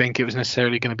didn't think it was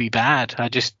necessarily going to be bad. I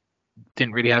just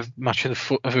didn't really have much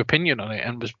of opinion on it,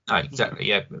 and was exactly,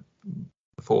 yeah.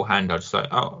 Beforehand, I was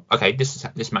like, oh, okay,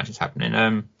 this match is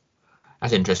happening.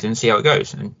 That's interesting. See how it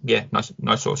goes, and yeah, nice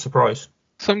sort of surprise.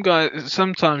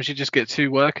 Sometimes you just get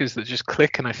two workers that just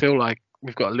click, and I feel like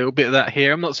we've got a little bit of that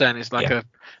here. I'm not saying it's like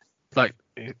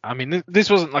I mean,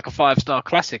 this wasn't like a 5-star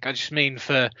classic. I just mean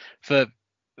for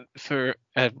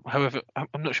however,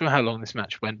 I'm not sure how long this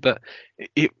match went, but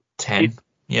 10.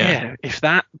 Yeah, if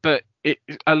that. But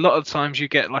a lot of times you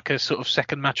get like a sort of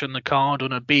second match on the card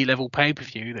on a B-level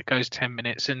pay-per-view that goes 10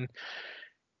 minutes and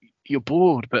you're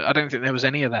bored, but I don't think there was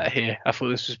any of that here. I thought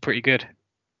this was pretty good.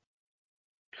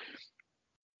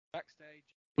 Backstage,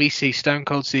 we see Stone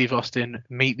Cold Steve Austin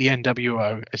meet the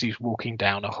NWO as he's walking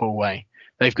down a hallway.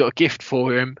 They've got a gift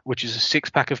for him, which is a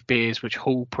 6-pack of beers, which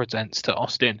Hall presents to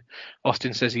Austin.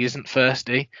 Austin says he isn't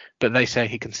thirsty, but they say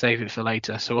he can save it for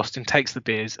later. So Austin takes the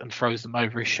beers and throws them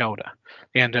over his shoulder.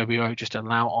 The NWO just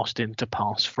allow Austin to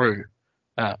pass through.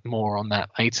 More on that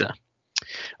later.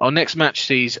 Our next match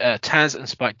sees Taz and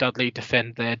Spike Dudley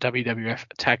defend their WWF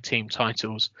Tag Team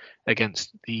titles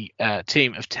against the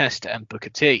team of Test and Booker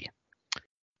T.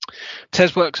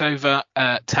 Tez works over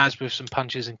Taz with some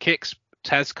punches and kicks.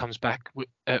 Taz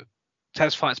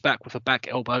fights back with a back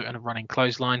elbow and a running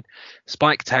clothesline.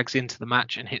 Spike tags into the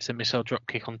match and hits a missile drop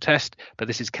kick on Test, but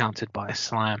this is countered by a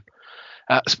slam.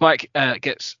 Spike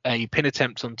gets a pin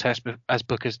attempt on Test as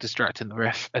Booker's distracting the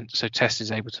ref, and so Test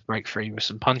is able to break free with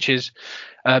some punches.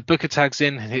 Booker tags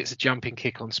in and hits a jumping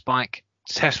kick on Spike.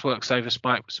 Test works over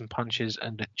Spike with some punches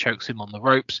and chokes him on the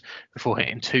ropes before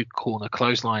hitting 2 corner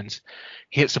clotheslines.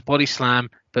 He hits a body slam,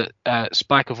 but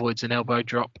Spike avoids an elbow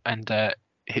drop and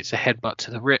hits a headbutt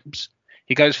to the ribs.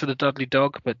 He goes for the Dudley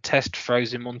Dog, but Test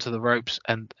throws him onto the ropes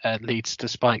and leads to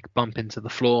Spike bumping to the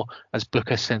floor as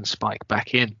Booker sends Spike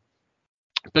back in.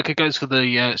 Booker goes for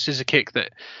the scissor kick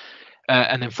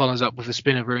and then follows up with a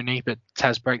Spinner-Rooney, but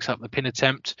Taz breaks up the pin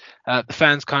attempt. The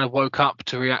fans kind of woke up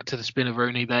to react to the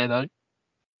Spinner-Rooney there, though.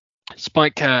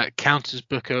 Spike counters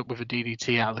Booker with a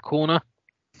DDT out of the corner.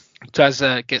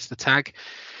 Taz gets the tag.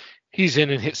 He's in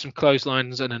and hits some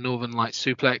clotheslines and a Northern Lights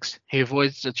suplex. He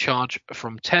avoids a charge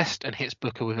from Test and hits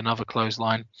Booker with another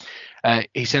clothesline.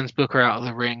 He sends Booker out of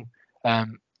the ring.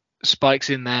 Spike's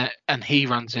in there and he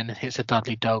runs in and hits a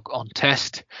Dudley Dog on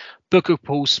Test. Booker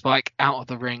pulls Spike out of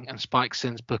the ring and Spike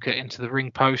sends Booker into the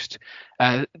ring post.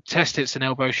 Test hits an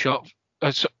elbow shot.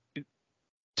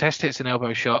 Test hits an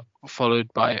elbow shot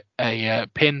followed by a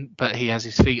pin, but he has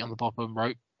his feet on the bottom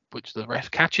rope, which the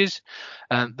ref catches.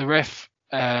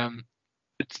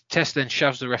 Test then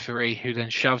shoves the referee, who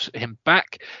then shoves him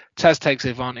back. Taz takes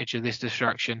advantage of this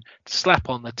distraction to slap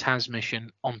on the Taz mission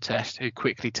on Test, who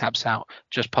quickly taps out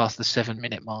just past the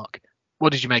 7-minute mark.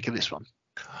 What did you make of this one?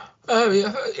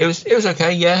 It was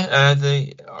okay. Yeah,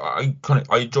 I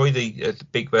enjoy the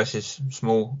big versus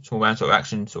small round sort of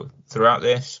action sort of throughout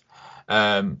this.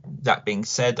 That being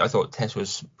said, I thought Test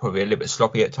was probably a little bit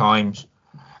sloppy at times,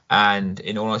 and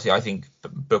in all honesty, I think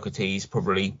Booker T is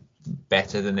probably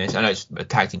better than this. I know it's a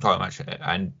tag team title match,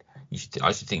 and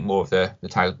I should think more of the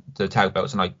tag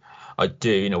belts, and I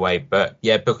do in a way. But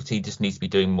yeah, Booker T just needs to be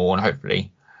doing more, and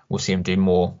hopefully we'll see him do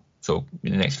more sort of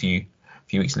in the next few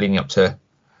weeks leading up to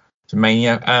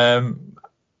Mania.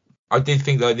 I did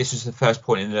think though this was the first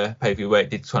point in the pay-per-view where it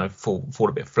did kind of fall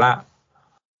a bit flat,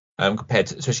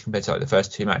 especially compared to like the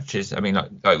first 2 matches. I mean,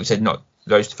 like we said, not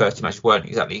those first 2 matches weren't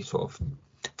exactly sort of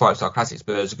 5-star classics,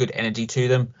 but there's a good energy to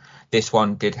them. This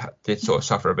one did sort of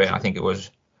suffer a bit. I think it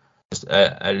was just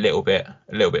a little bit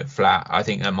flat. I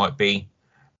think that might be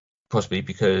possibly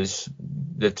because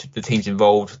the teams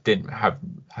involved didn't have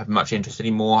much interest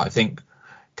anymore. I think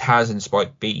Taz and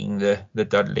Spike beating the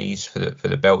Dudleys for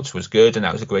the belts was good, and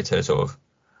that was a good way to sort of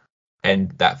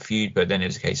end that feud. But then it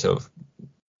was a case of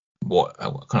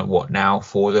what now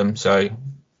for them. So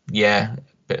yeah,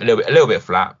 a little bit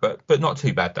flat, but not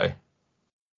too bad though.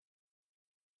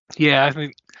 Yeah, I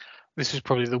think this was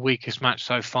probably the weakest match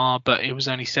so far, but it was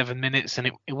only 7 minutes, and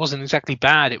it wasn't exactly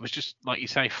bad. It was just, like you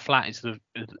say, flat is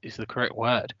the correct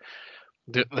word.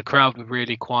 The crowd were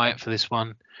really quiet for this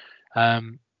one.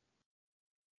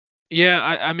 Yeah,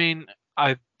 I mean,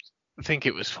 I think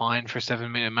it was fine for a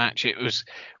 7-minute match. It was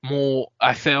more,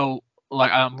 I felt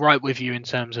like I'm right with you in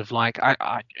terms of like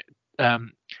Taz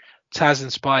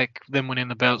and Spike then winning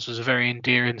the belts was a very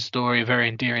endearing story, a very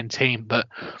endearing team, but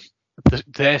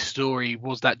their story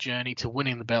was that journey to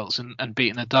winning the belts and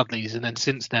beating the Dudleys, and then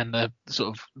since then the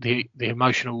sort of the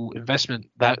emotional investment,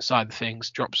 that side of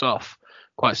things, drops off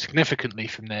quite significantly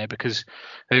from there, because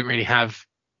they don't really have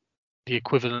the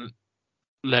equivalent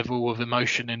level of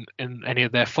emotion in any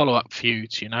of their follow-up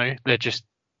feuds. They're just,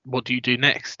 what do you do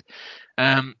next?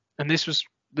 And this was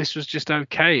just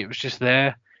okay. It was just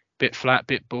there, bit flat,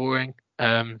 bit boring.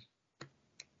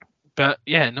 But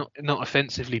yeah, not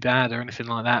offensively bad or anything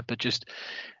like that, but just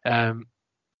and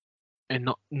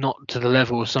not to the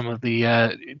level of some of the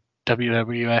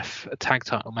WWF tag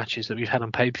title matches that we've had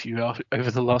on pay-per-view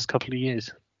over the last couple of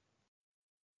years.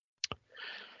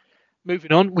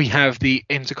 Moving on, we have the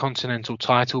Intercontinental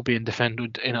title being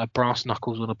defended in a brass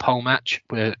knuckles on a pole match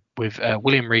with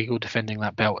William Regal defending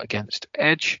that belt against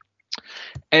Edge.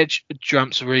 Edge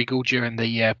jumps Regal during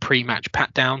the pre-match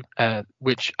pat-down,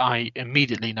 which I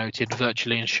immediately noted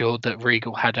virtually ensured that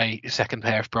Regal had a second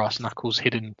pair of brass knuckles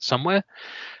hidden somewhere.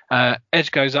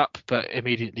 Edge goes up, but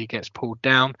immediately gets pulled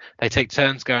down. They take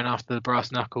turns going after the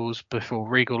brass knuckles before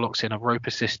Regal locks in a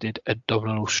rope-assisted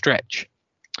abdominal stretch.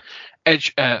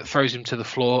 Edge throws him to the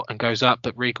floor and goes up,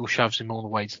 but Regal shoves him all the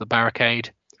way to the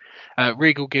barricade.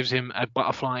 Regal gives him a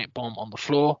butterfly bomb on the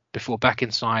floor before back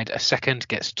inside a second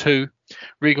gets 2.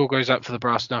 Regal goes up for the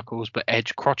brass knuckles, but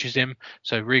Edge crotches him,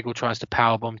 so Regal tries to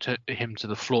powerbomb him to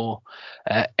the floor.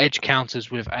 Edge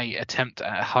counters with a attempt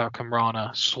at a Hurricane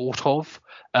Rana, sort of.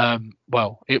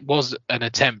 Well, it was an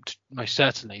attempt, most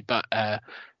certainly, but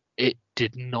it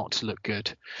did not look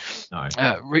good. No,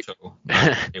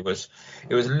 it was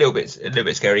a little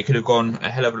bit scary. It could have gone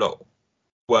a hell of a lot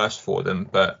worse for them,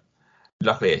 but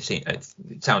luckily it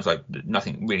sounds like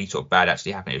nothing really sort of bad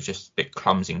actually happened. It was just a bit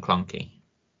clumsy and clunky.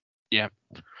 Yeah,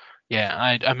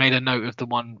 I made a note of the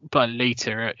one by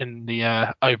Lita in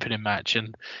the opening match,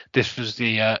 and this was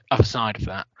the other side of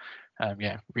that.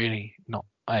 Really not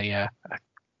a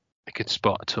good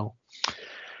spot at all.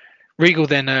 Regal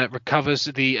then recovers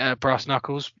the brass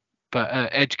knuckles, but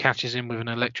Edge catches him with an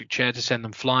electric chair to send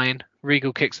them flying.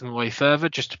 Regal kicks them away further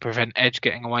just to prevent Edge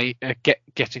getting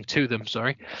to them.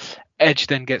 Edge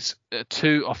then gets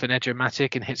 2 off an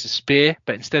Edge-O-Matic and hits a spear,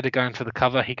 but instead of going for the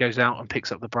cover, he goes out and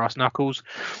picks up the brass knuckles.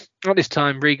 At this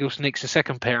time, Regal sneaks a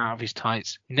second pair out of his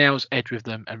tights, nails Edge with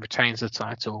them, and retains the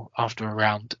title after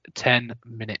around 10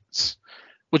 minutes.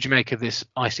 What do you make of this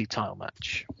IC title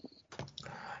match?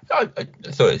 I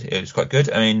thought it was quite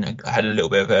good. I mean, I had a little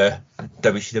bit of a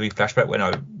WCW flashback when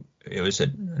it was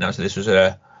announced that this was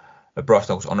a brass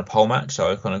knuckles on a pole match,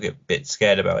 so I kind of get a bit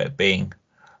scared about it being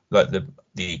like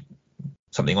the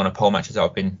something on a pole match as I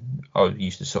was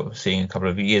used to sort of seeing a couple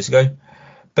of years ago.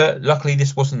 But luckily,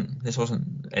 this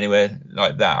wasn't anywhere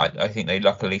like that. I think they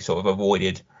luckily sort of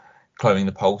avoided climbing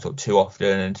the pole sort of too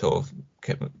often, and sort of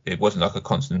it wasn't like a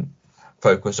constant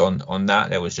focus on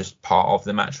that. There was just part of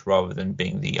the match rather than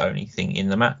being the only thing in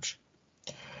the match.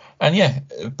 And yeah,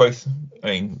 both. I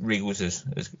mean, Regal's as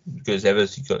good as ever.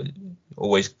 You've got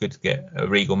always good to get a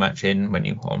Regal match in when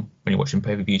you're watching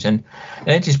pay-per-views, and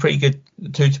Edge is pretty good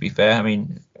too. To be fair, I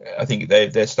mean, I think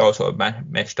their style sort of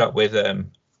meshed up with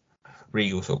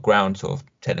Regal sort of ground sort of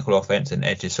technical offense, and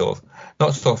Edge is sort of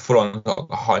not sort of full on sort of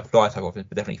a high fly type offense,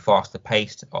 but definitely faster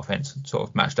paced offense, sort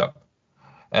of matched up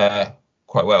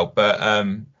quite well. But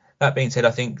that being said,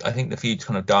 I think the feud's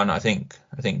kind of done. I think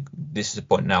this is a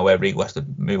point now where Regal has to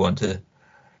move on to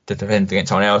defend against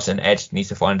someone else, and Edge needs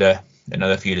to find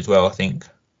another feud as well. I think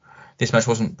this match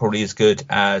wasn't probably as good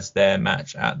as their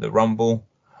match at the Rumble,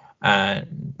 but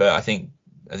I think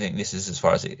this is as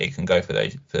far as it can go for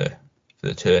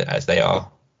the two as they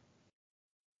are.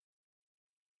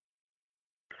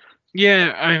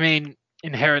 Yeah, I mean,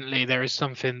 inherently there is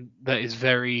something that is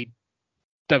very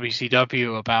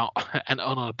WCW about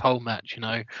on a pole match.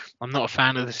 I'm not a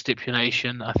fan of the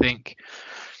stipulation. I think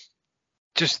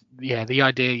just, the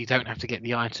idea you don't have to get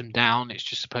the item down. It's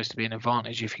just supposed to be an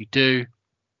advantage if you do.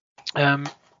 But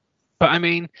I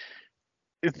mean,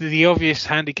 the obvious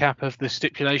handicap of the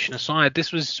stipulation aside,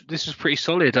 this was pretty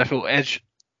solid. I thought Edge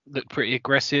looked pretty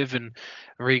aggressive, and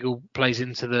Regal plays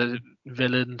into the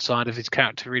villain side of his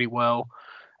character really well.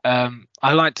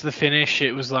 I liked the finish.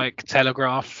 It was like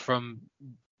telegraphed from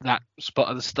that spot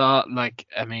at the start. Like,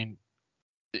 I mean,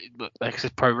 like it's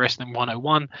Pro Wrestling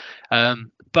 101.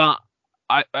 But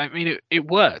I mean, it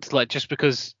worked. Like, just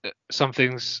because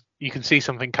you can see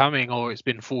something coming or it's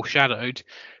been foreshadowed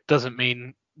doesn't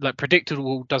mean, like,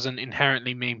 predictable doesn't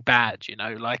inherently mean bad,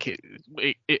 like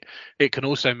it can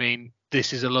also mean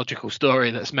this is a logical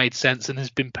story that's made sense and has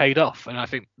been paid off. And I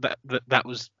think that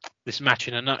was this match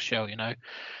in a nutshell.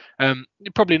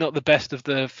 Probably not the best of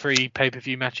the 3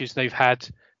 pay-per-view matches they've had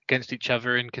against each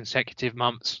other in consecutive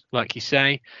months, like you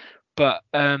say, but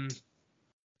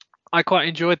I quite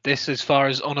enjoyed this as far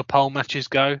as on a pole matches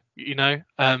go.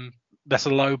 That's a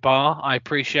low bar, I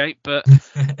appreciate, but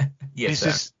yes,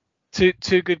 this is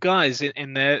two good guys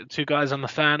in there, 2 guys I'm a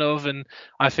fan of, and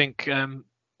I think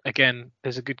again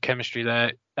there's a good chemistry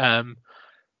there,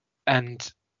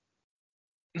 and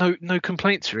no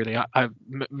complaints really.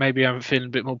 Maybe I'm feeling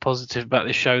a bit more positive about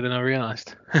this show than I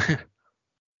realised.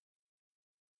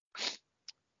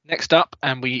 Next up,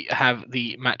 and we have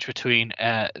the match between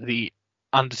the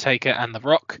Undertaker and The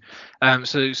Rock.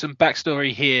 So some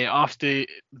backstory here. After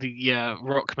the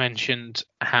Rock mentioned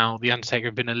how the Undertaker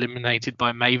had been eliminated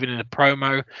by Maven in a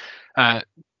promo,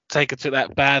 Taker took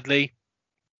that badly,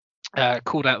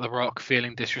 called out The Rock,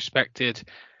 feeling disrespected,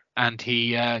 and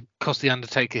he cost the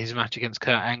Undertaker his match against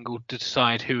Kurt Angle to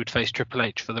decide who would face Triple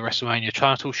H for the WrestleMania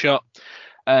title shot.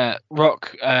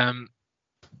 Rock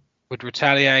would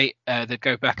retaliate. They'd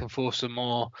go back and forth some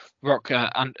more. Rock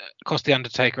cost the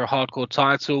Undertaker a hardcore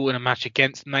title in a match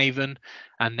against Maven,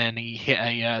 and then he hit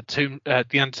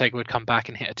the Undertaker would come back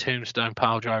and hit a tombstone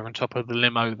piledriver on top of the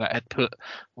limo that had put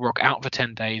Rock out for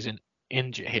 10 days and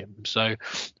injure him. So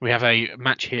we have a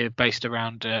match here based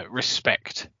around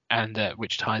respect, and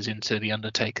which ties into the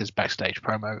Undertaker's backstage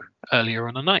promo earlier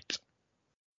on the night.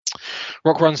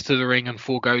 Rock runs to the ring and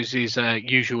forgoes his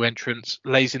usual entrance,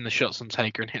 lays in the shots on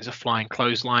Taker and hits a flying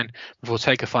clothesline before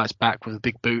Taker fights back with a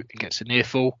big boot and gets a near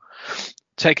fall.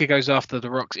 Taker goes after the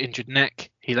Rock's injured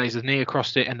neck. He lays a knee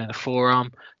across it and then a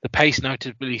forearm. The pace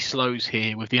notably slows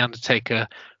here, with the Undertaker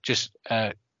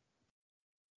the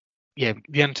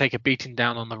Undertaker beating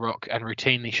down on the Rock and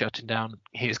routinely shutting down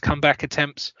his comeback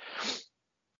attempts.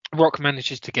 Rock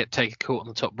manages to get Taker caught on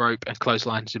the top rope and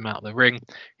clotheslines him out of the ring.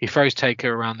 He throws Taker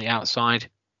around the outside.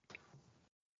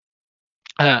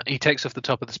 He takes off the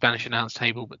top of the Spanish announce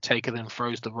table, but Taker then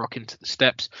throws the Rock into the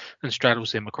steps and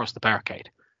straddles him across the barricade.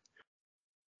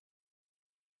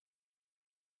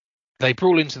 They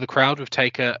brawl into the crowd with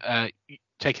Taker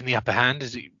taking the upper hand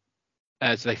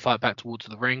as they fight back towards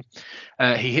the ring.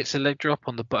 He hits a leg drop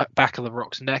on the back of the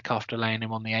Rock's neck after laying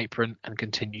him on the apron and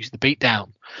continues the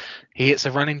beatdown. He hits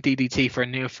a running DDT for a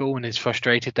near fall and is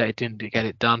frustrated that he didn't get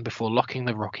it done before locking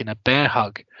the Rock in a bear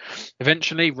hug.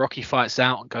 Eventually, Rocky fights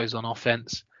out and goes on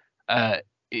offense.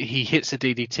 He hits a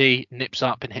DDT, nips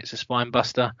up and hits a spine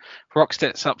buster. Rock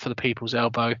steps up for the people's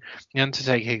elbow. The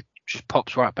Undertaker just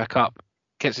pops right back up,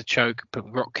 gets a choke,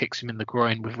 but Rock kicks him in the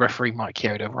groin, with referee Mike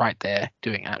Chioda right there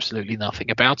doing absolutely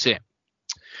nothing about it.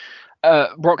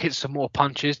 Rock hits some more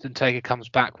punches, then Taker comes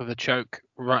back with a choke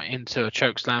right into a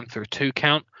choke slam for a 2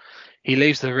 count. He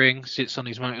leaves the ring, sits on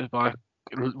his motorbike,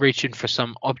 reaching for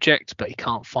some object, but he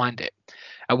can't find it.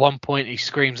 At one point, he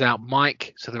screams out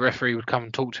Mike, so the referee would come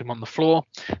and talk to him on the floor.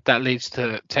 That leads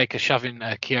to Taker shoving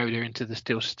Chioda into the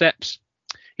steel steps.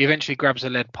 He eventually grabs a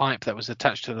lead pipe that was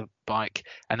attached to the bike,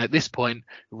 and at this point,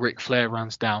 Ric Flair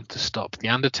runs down to stop the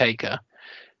Undertaker.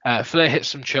 Flair hits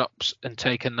some chops, and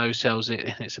Taker no-sells it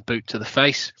and hits a boot to the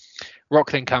face.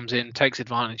 Rock then comes in, takes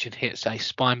advantage and hits a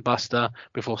spine buster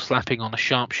before slapping on a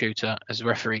sharpshooter as the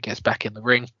referee gets back in the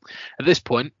ring. At this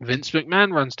point, Vince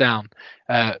McMahon runs down.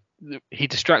 He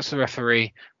distracts the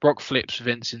referee. Rock flips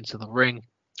Vince into the ring.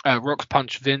 Rock's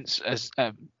punch Vince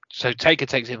so Taker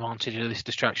takes advantage of this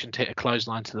distraction to hit a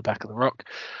clothesline to the back of the Rock.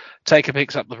 Taker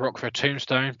picks up the Rock for a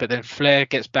tombstone, but then Flair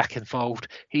gets back involved.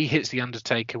 He hits the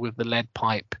Undertaker with the lead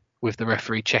pipe, with the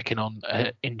referee checking on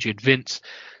injured Vince.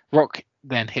 Rock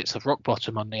then hits a rock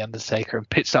bottom on the Undertaker and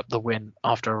picks up the win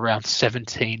after around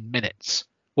 17 minutes.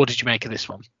 What did you make of this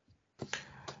one?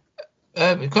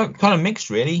 Kind of mixed,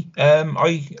 really.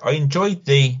 I enjoyed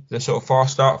the sort of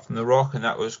fast start from the Rock, and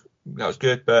that was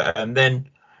good. But then,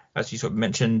 as you sort of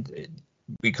mentioned,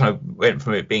 we kind of went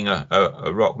from it being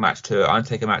a Rock match to an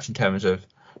Undertaker match in terms of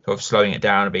sort of slowing it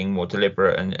down and being more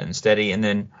deliberate and steady. And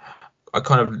then I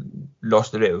kind of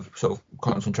lost a bit of sort of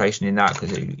concentration in that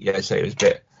because it was a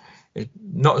bit. It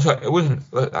wasn't.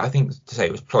 I think to say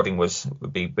it was plodding would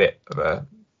be a bit of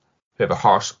a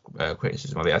harsh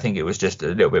criticism of it. I think it was just a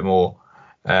little bit more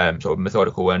sort of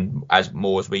methodical and as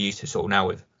we're used to sort of now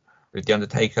with the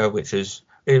Undertaker, which is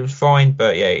it was fine,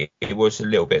 but yeah, it was a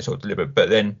little bit sort of deliberate. But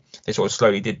then they sort of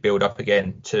slowly did build up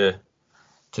again to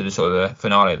the sort of the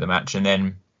finale of the match, and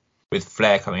then with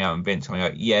Flair coming out and Vince coming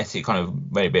out, yes, it kind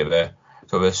of made a bit of a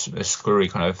sort of a screwy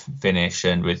kind of finish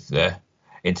and with the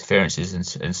interferences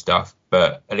and stuff,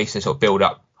 but at least they sort of build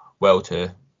up well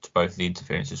to both the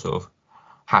interferences sort of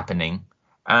happening.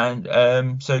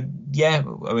 And so yeah,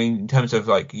 I mean, in terms of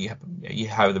like you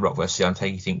have the Rock versus the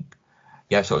Undertaker, you think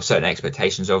you have sort of certain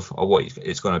expectations of what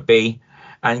it's going to be,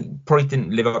 and probably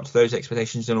didn't live up to those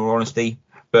expectations in all honesty.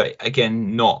 But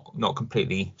again, not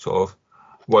completely sort of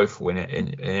woeful in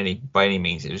any by any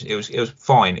means. It was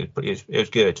fine. It was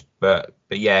good, but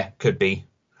yeah, could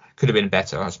have been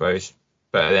better, I suppose.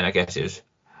 But then I guess it was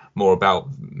more about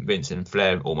Vince and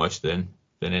Flair almost than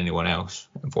anyone else,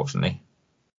 unfortunately.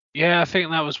 Yeah, I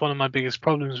think that was one of my biggest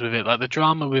problems with it. Like the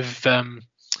drama with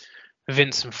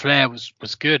Vince and Flair was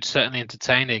good, certainly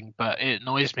entertaining, but it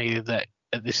annoys me that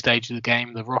at this stage of the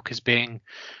game, The Rock is being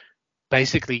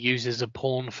basically used as a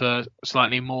pawn for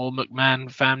slightly more McMahon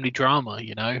family drama.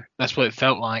 You know, that's what it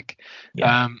felt like.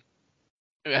 Yeah.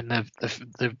 And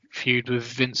the feud with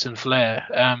Vince and Flair.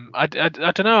 I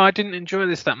don't know. I didn't enjoy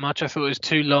this that much. I thought it was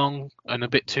too long and a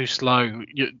bit too slow.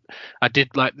 I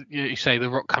did like you say,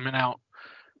 The Rock coming out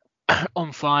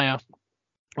on fire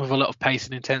with a lot of pace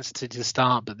and intensity to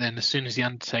start, but then as soon as the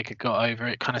Undertaker got over,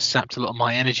 it kind of sapped a lot of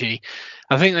my energy.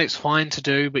 I think that's fine to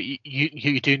do, but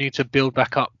you do need to build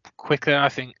back up quicker. I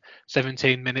think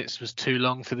 17 minutes was too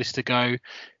long for this to go.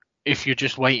 If you're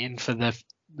just waiting for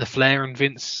the Flair and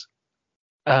Vince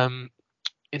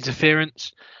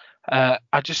interference, I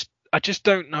just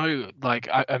don't know. Like,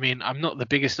 I mean, I'm not the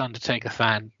biggest Undertaker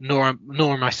fan, nor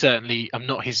am I certainly. I'm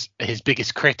not his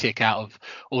biggest critic out of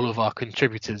all of our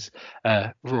contributors,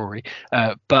 Rory.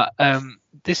 But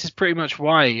this is pretty much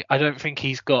why I don't think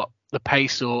he's got the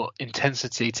pace or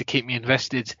intensity to keep me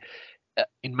invested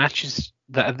in matches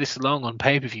that are this long on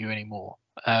pay-per-view anymore.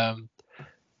 And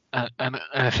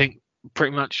I think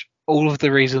pretty much all of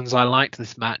the reasons I liked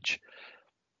this match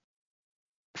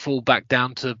fall back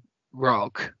down to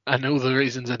Rock, and all the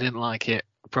reasons I didn't like it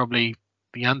probably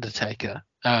the Undertaker.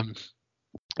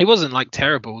 It wasn't like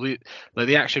terrible.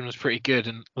 The action was pretty good,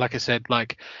 and like I said,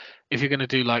 like if you're gonna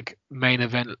do like main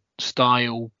event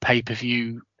style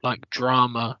pay-per-view like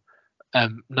drama,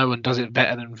 no one does it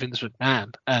better than Vince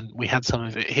McMahon, and we had some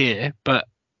of it here, but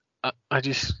I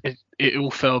just it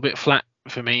all fell a bit flat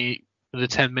for me the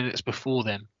 10 minutes before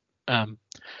then.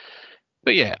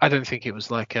 But yeah, I don't think it was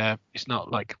like it's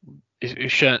not like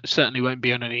it certainly won't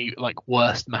be on any like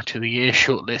worst match of the year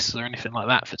shortlists or anything like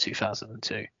that for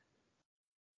 2002.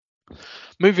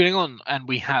 Moving on, and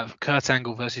we have Kurt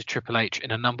Angle versus Triple H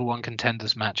in a number one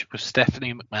contenders match with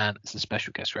Stephanie McMahon as the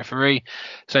special guest referee.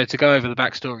 So to go over the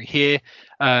backstory here,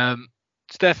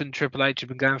 Steph and Triple H have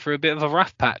been going through a bit of a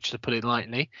rough patch, to put it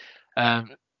lightly.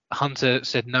 Hunter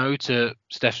said no to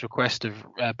Steph's request of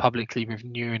publicly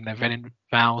renewing their wedding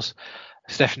vows.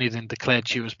 Stephanie then declared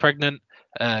she was pregnant,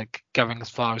 going as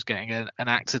far as getting an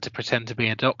actor to pretend to be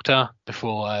a doctor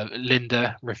before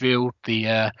Linda revealed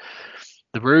the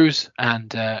ruse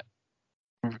and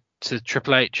to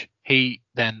Triple H. He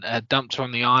then dumped her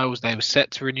on the aisles. They were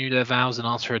set to renew their vows and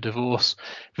ask for a divorce.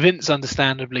 Vince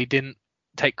understandably didn't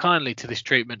take kindly to this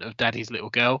treatment of Daddy's little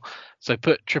girl, so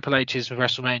put Triple H's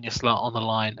WrestleMania slot on the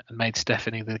line and made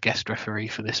Stephanie the guest referee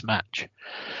for this match.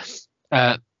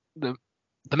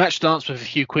 The match starts with a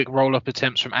few quick roll-up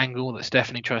attempts from Angle that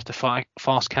Stephanie tries to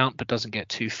fast count but doesn't get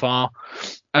too far.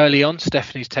 Early on,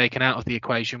 Stephanie's taken out of the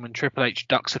equation when Triple H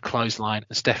ducks a clothesline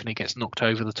and Stephanie gets knocked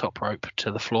over the top rope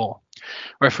to the floor.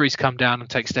 Referees come down and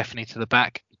take Stephanie to the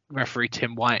back. Referee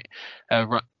Tim White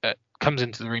comes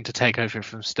into the ring to take over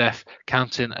from Steph,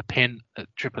 counting a pin that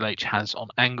Triple H has on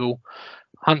Angle.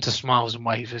 Hunter smiles and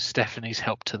waves as Stephanie's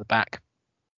helped to the back.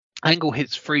 Angle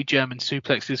hits 3 German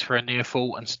suplexes for a near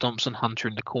fall and stomps on Hunter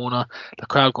in the corner. The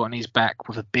crowd got on his back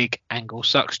with a big Angle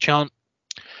sucks chant.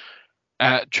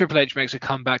 Triple H makes a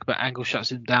comeback, but Angle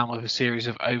shuts him down with a series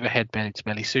of overhead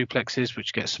belly-to-belly suplexes,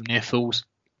 which gets some near falls.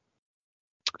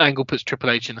 Angle puts Triple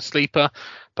H in a sleeper,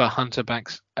 but Hunter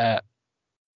banks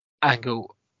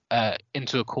Angle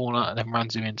into a corner and then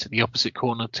runs him into the opposite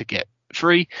corner to get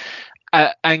free.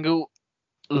 Angle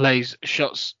lays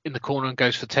shots in the corner and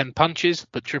goes for 10 punches,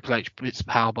 but Triple H hits a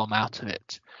powerbomb out of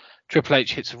it. Triple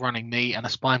H hits a running knee and a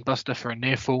spine buster for a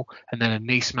near fall, and then a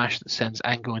knee smash that sends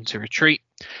Angle into retreat.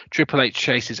 Triple H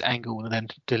chases Angle and then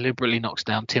deliberately knocks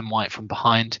down Tim White from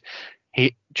behind.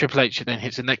 Triple H then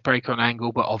hits a neck breaker on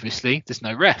Angle, but obviously there's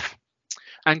no ref.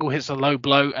 Angle hits a low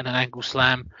blow and an Angle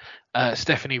slam.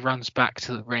 Stephanie runs back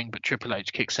to the ring, but Triple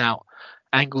H kicks out.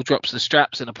 Angle drops the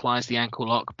straps and applies the ankle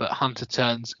lock, but Hunter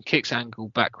turns and kicks Angle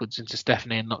backwards into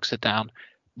Stephanie and knocks her down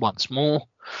once more.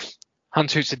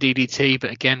 Hunter hits a DDT,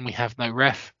 but again we have no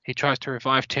ref. He tries to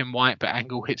revive Tim White, but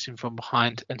Angle hits him from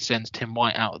behind and sends Tim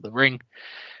White out of the ring.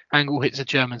 Angle hits a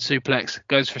German suplex,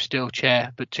 goes for a steel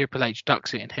chair, but Triple H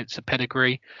ducks it and hits a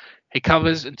pedigree. He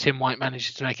covers and Tim White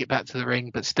manages to make it back to the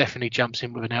ring, but Stephanie jumps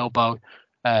in with an elbow,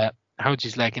 holds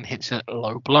his leg and hits a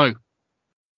low blow.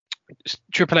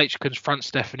 Triple H confronts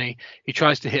Stephanie. He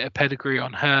tries to hit a pedigree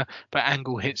on her, but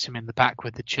Angle hits him in the back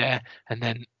with the chair and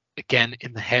then again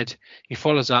in the head. He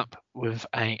follows up with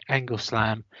an Angle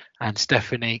slam and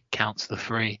Stephanie counts the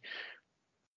 3.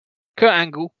 Kurt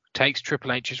Angle takes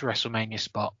Triple H's WrestleMania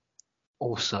spot.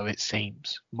 Also, it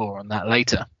seems. More on that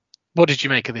later. What did you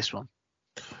make of this one?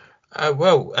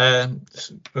 Before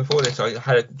this, I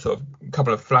had a sort of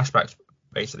couple of flashbacks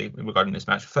basically regarding this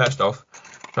match. First off,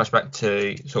 flashback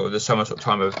to sort of the summer sort of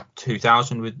time of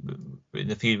 2000 with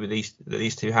the feud with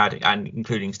these two had, and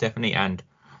including Stephanie, and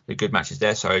the good matches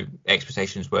there. So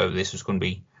expectations were this was going to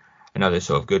be another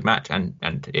sort of good match, and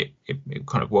it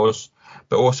kind of was.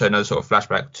 But also another sort of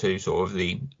flashback to sort of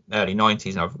the early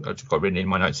 90s, and I've just got written in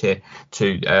my notes here,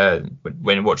 to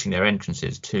when watching their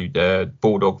entrances to the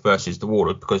Bulldog versus the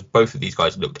Warlord, because both of these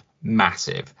guys looked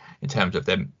massive in terms of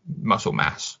their muscle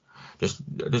mass. Just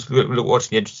watching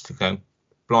the entrances going,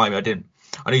 blimey,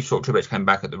 I knew sort of Triple H came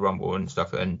back at the Rumble and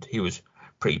stuff, and he was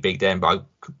pretty big then, but I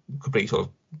completely sort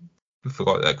of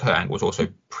forgot that Kurt Angle was also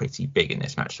pretty big in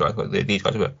this match. So I thought these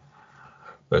guys were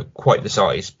quite the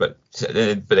size, but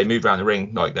they moved around the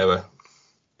ring like they were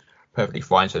perfectly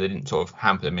fine, so they didn't sort of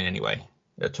hamper them in any way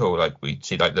at all. Like we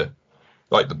see, like the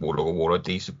Warlord,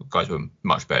 these guys were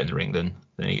much better in the ring than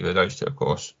either of those two, of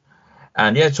course.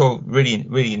 And yeah, so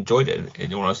really enjoyed it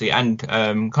in all honesty, and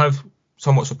kind of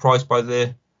somewhat surprised by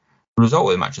the result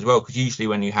of the match as well, because usually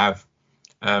when you have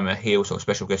a heel sort of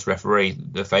special guest referee,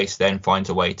 the face then finds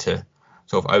a way to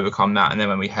sort of overcome that. And then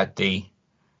when we had the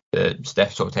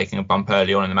Steph sort of taking a bump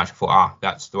early on in the match, I thought,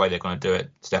 that's the way they're going to do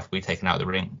it. Steph will be taken out of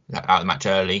the match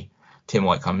early. Tim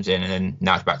White comes in, and then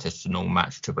now it's back to just a normal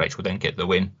match. Triple H will then get the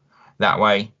win that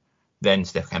way. Then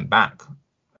Steph came back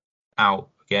out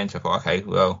again, so I thought, okay,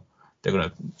 well, she's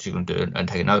going to do it and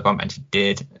take another bump, and she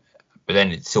did. But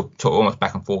then it's still almost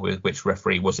back and forth with which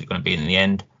referee was it going to be in the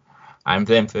end. And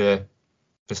then for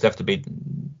Steph to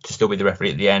still be the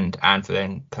referee at the end, and for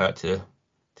then Kurt to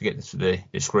get the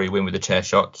screwy win with the chair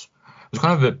shots, it was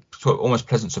kind of a sort of almost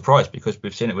pleasant surprise, because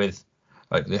we've seen it with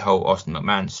like the whole Austin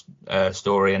McMahon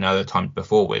story and other times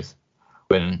before, with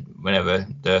whenever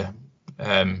the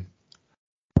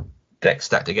deck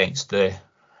stacked against the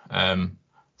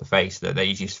face, that they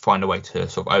usually find a way to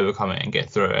sort of overcome it and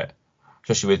get through it.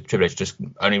 Especially with Triple H just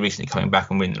only recently coming back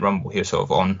and winning the Rumble, he was sort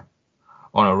of on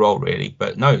a roll really.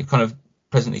 But no, kind of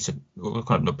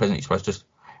not pleasantly surprised, just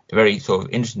very sort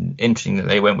of interesting that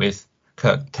they went with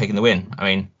Kurt taking the win. I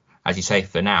mean, as you say,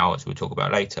 for now, as we'll talk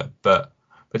about later, but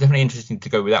definitely interesting to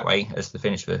go with that way as the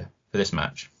finish for this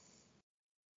match.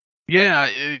 Yeah,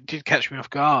 it did catch me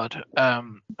off guard.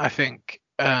 I think,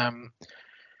 I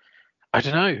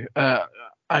don't know,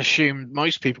 I assume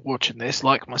most people watching this,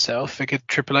 like myself, figured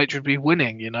Triple H would be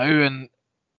winning, and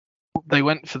they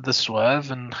went for the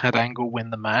swerve and had Angle win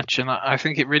the match, and I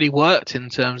think it really worked in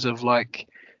terms of like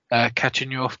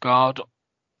catching you off guard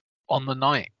on the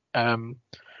night.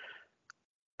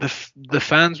 The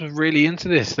fans were really into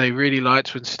this. They really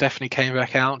liked when Stephanie came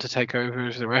back out to take over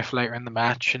as the ref later in the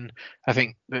match, and I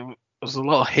think there was a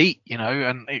lot of heat, and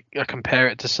I compare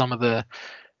it to some of the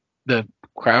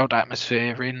crowd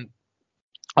atmosphere in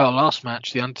our last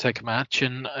match, the Undertaker match,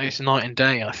 and it's night and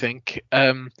day, I think.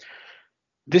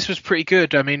 This was pretty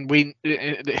good. I mean,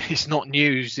 it's not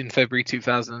news in February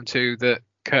 2002 that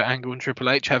Kurt Angle and Triple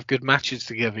H have good matches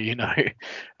together, There's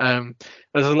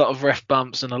a lot of ref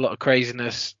bumps and a lot of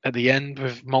craziness at the end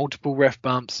with multiple ref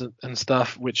bumps and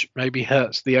stuff, which maybe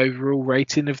hurts the overall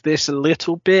rating of this a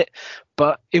little bit,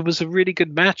 but it was a really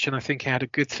good match, and I think it had a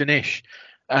good finish.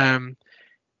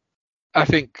 I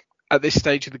think at this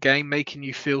stage of the game, making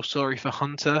you feel sorry for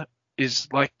Hunter is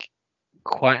like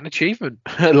quite an achievement.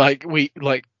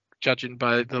 Judging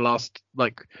by the last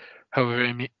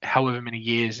however many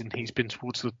years, and he's been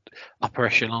towards the upper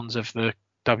echelons of the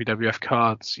WWF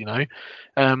cards,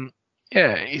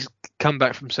 he's come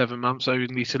back from 7 months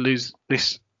only to lose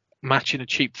this match in a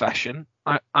cheap fashion,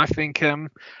 I think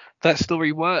that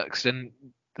story works, and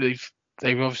they've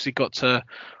obviously got to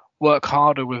work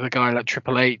harder with a guy like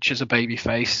Triple H as a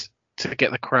babyface to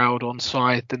get the crowd on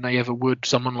side than they ever would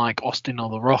someone like Austin or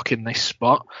The Rock in this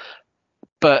spot.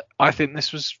 But I think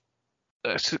this was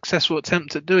a successful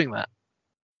attempt at doing that.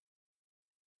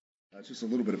 That's just a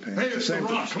little bit of pain. Hey, it's The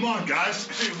Rock. Come on, guys.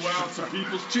 Hey, wow, it's the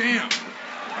people's champ.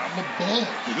 I'm a bull.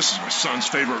 Hey, this is my son's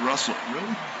favorite wrestler. Really?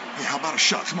 Hey, how about a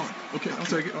shot? Come on. Okay, I'll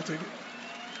take it.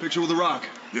 Picture with The Rock.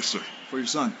 Yes, sir. For your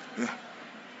son. Yeah.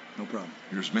 No problem.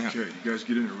 Here's man. Okay, you guys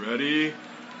get in here. Ready? All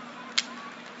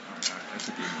right, that's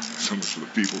a good one. So much for the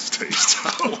people's taste.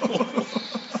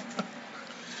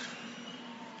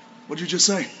 What'd you just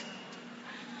say?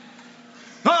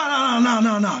 No.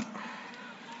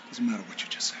 Doesn't matter what you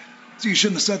just said. See, you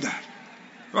shouldn't have said that.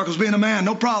 Rock was being a man,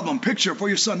 no problem. Picture for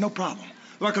your son, no problem.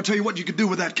 Rock will tell you what you could do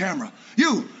with that camera.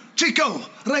 You, Chico,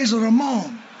 Razor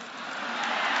Ramon.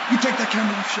 You take that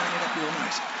camera and shine it up real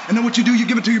nice. And then what you do, you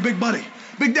give it to your big buddy.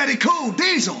 Big Daddy Cool,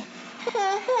 Diesel. You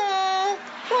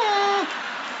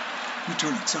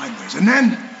turn it sideways, and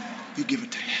then you give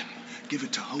it to him. Give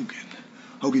it to Hogan.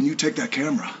 Hogan, you take that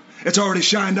camera. It's already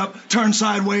shined up. Turn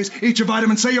sideways. Eat your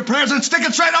vitamins. Say your prayers and stick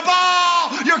it straight up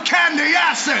all your candy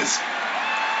asses.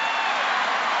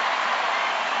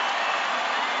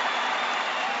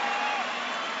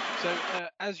 So,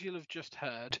 as you'll have just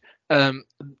heard,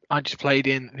 I just played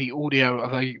in the audio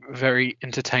of a very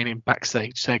entertaining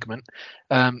backstage segment.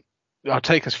 I'll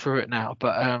take us through it now,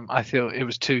 but I feel it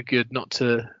was too good not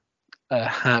to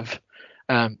have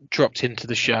dropped into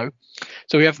the show.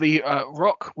 So we have the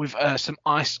Rock with some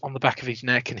ice on the back of his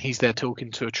neck, and he's there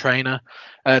talking to a trainer.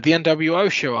 The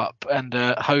NWO show up, and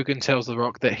Hogan tells the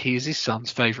Rock that he is his son's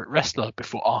favourite wrestler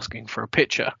before asking for a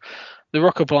picture. The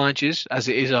Rock obliges, as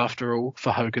it is after all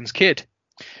for Hogan's kid.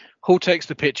 Hall takes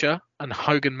the picture, and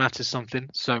Hogan matters something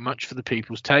so much for the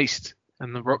people's taste.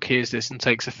 And the Rock hears this and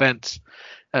takes offence.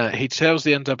 He tells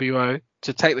the NWO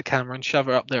to take the camera and shove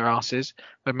it up their asses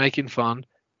by making fun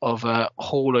of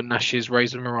Hall and Nash's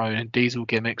Razor Ramon and Diesel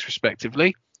gimmicks,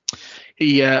 respectively.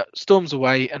 He storms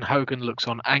away, and Hogan looks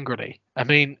on angrily. I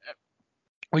mean,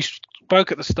 we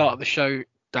spoke at the start of the show,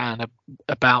 Dan,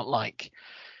 about like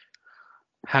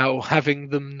how having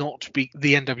them not be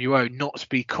the NWO not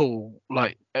be cool,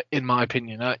 like in my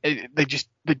opinion, they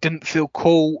didn't feel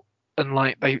cool, and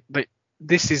like they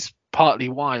this is partly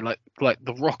why like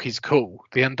the Rock is cool,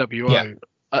 the NWO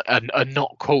are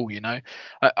not cool, you know.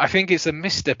 I think it's a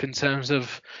misstep in terms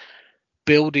of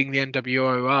building the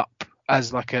NWO up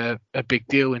as like a big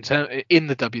deal in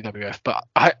the WWF, but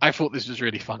I thought this was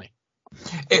really funny.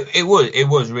 It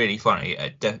was really funny,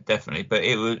 definitely, but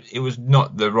it was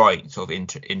not the right sort of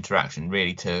interaction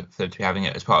really for them to be having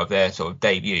it as part of their sort of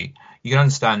debut. You can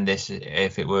understand this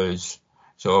if it was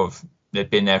sort of they'd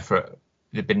been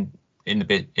in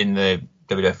the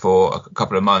WWF for a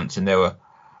couple of months, and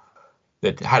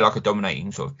they'd had like a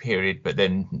dominating sort of period, but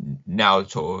then now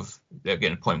sort of they're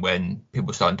getting to a point when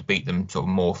people are starting to beat them sort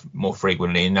of more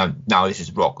frequently, and now this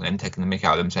is Rock and taking the mick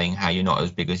out of them, saying how you're not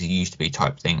as big as you used to be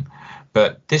type thing.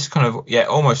 But this kind of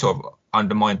almost sort of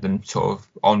undermined them sort of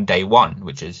on day one,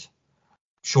 which is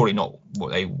surely not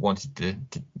what they wanted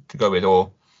to go with,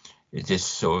 or it's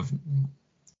just sort of,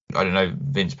 I don't know,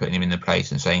 Vince putting him in the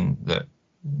place and saying that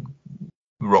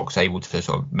Rock's able to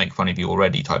sort of make fun of you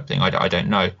already type thing. I don't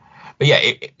know. But yeah,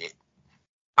 it,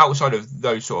 outside of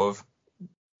those sort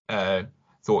of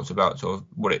thoughts about sort of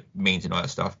what it means and all that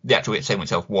stuff, the actual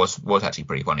segment itself was actually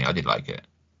pretty funny. I did like it.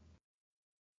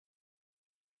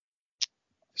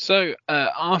 So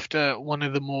after one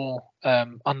of the more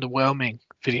underwhelming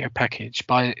video packages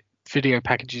by the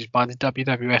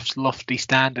WWF's lofty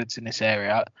standards in this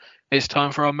area, it's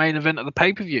time for our main event of the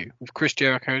pay-per-view, with Chris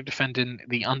Jericho defending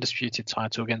the undisputed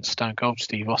title against Stone Cold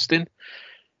Steve Austin.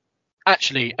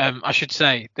 Actually, I should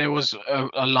say there was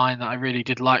a line that I really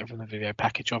did like from the video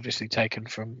package, obviously taken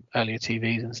from earlier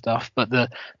TVs and stuff. But the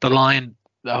line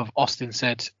of Austin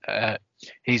said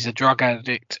he's a drug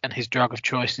addict and his drug of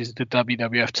choice is the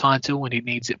WWF title when he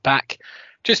needs it back.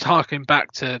 Just harking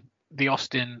back to the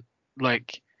Austin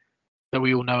like that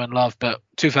we all know and love. But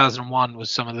 2001 was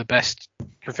some of the best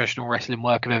professional wrestling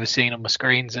work I've ever seen on my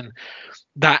screens, and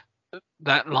that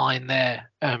line there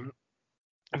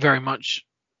very much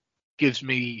gives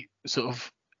me sort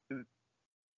of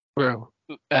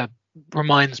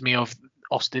reminds me of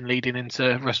Austin leading into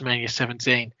WrestleMania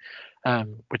 17,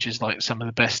 which is like some of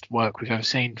the best work we've ever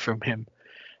seen from him.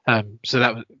 So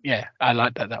that was, I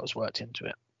like that was worked into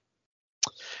it.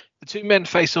 The two men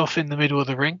face off in the middle of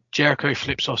the ring. Jericho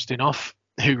flips Austin off,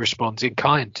 who responds in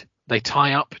kind. They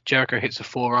tie up. Jericho hits a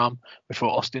forearm before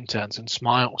Austin turns and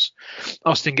smiles.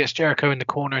 Austin gets Jericho in the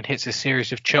corner and hits a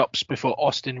series of chops before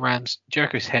Austin rams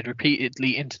Jericho's head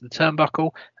repeatedly into the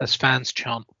turnbuckle as fans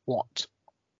chant "What?"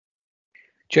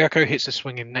 Jericho hits a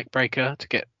swinging neckbreaker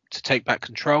to take back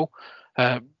control,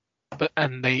 and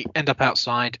they end up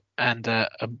outside and are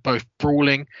both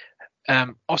brawling.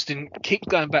 Austin keeps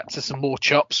going back to some more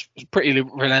chops, pretty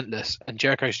relentless, and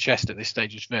Jericho's chest at this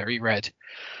stage is very red.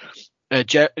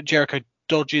 Jericho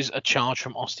dodges a charge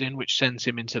from Austin, which sends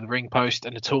him into the ring post,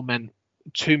 and the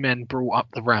two men brawl up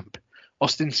the ramp.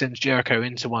 Austin sends Jericho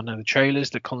into one of the trailers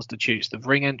that constitutes the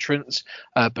ring entrance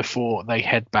before they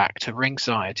head back to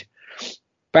ringside.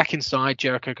 Back inside,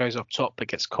 Jericho goes up top but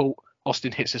gets caught.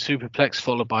 Austin hits a superplex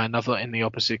followed by another in the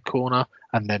opposite corner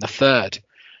and then a third.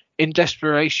 In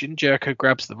desperation, Jericho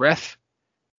grabs the ref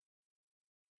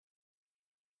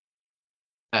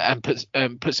and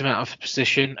puts him out of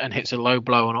position and hits a low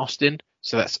blow on Austin.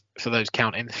 So that's, for those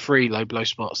counting, 3 low blow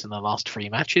spots in the last 3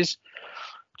 matches.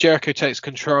 Jericho takes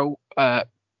control,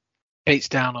 beats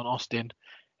down on Austin.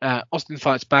 Austin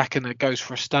fights back and goes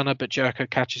for a stunner, but Jericho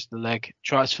catches the leg,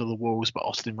 tries for the walls, but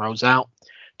Austin rolls out.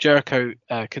 Jericho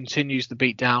continues the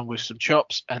beat down with some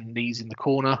chops and knees in the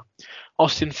corner.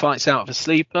 Austin fights out of a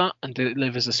sleeper and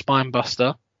delivers a spine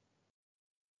buster.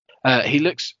 He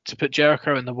looks to put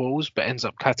Jericho in the walls, but ends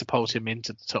up catapulting him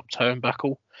into the top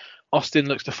turnbuckle. Austin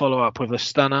looks to follow up with a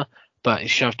stunner, but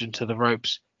is shoved into the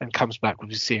ropes and comes back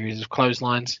with a series of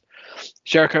clotheslines.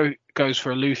 Jericho goes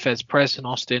for a Lou Thesz press on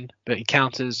Austin, but he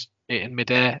counters it in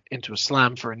midair into a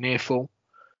slam for a near fall.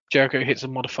 Jericho hits a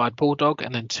modified bulldog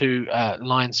and then 2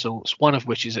 lion salts, one of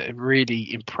which is at a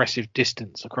really impressive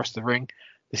distance across the ring.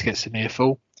 This gets a near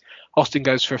fall. Austin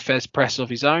goes for a Thesz press of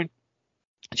his own.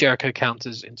 Jericho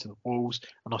counters into the walls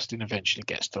and Austin eventually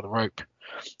gets to the rope.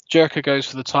 Jericho goes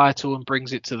for the title and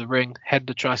brings it to the ring.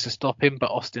 Hebner tries to stop him,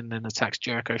 but Austin then attacks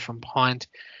Jericho from behind.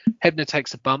 Hebner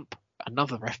takes a bump,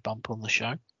 another ref bump on the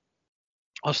show.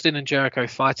 Austin and Jericho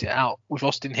fight it out, with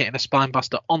Austin hitting a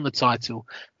spinebuster on the title,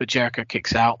 but Jericho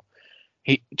kicks out.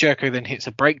 Jericho then hits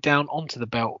a breakdown onto the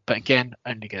belt, but again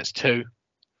only gets 2.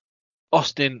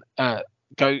 Austin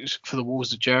goes for the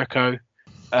walls of Jericho,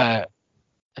 and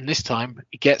this time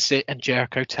he gets it and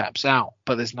Jericho taps out,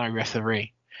 but there's no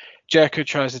referee. Jericho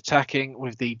tries attacking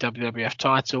with the WWF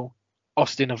title.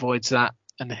 Austin avoids that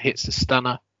and hits a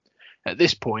stunner. At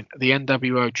this point, the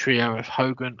NWO trio of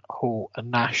Hogan, Hall and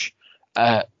Nash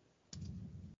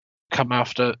come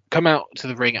out to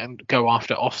the ring and go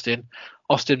after Austin.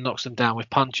 Austin knocks them down with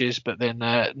punches, but then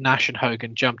Nash and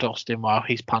Hogan jumped Austin while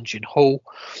he's punching Hall.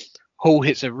 Hall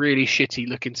hits a really shitty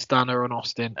looking stunner on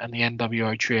Austin and the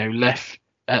NWO trio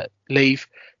leave.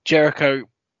 Jericho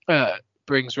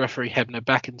brings referee Hebner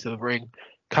back into the ring,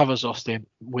 covers Austin,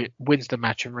 wins the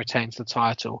match and retains the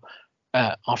title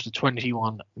after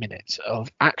 21 minutes of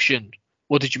action.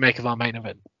 What did you make of our main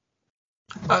event?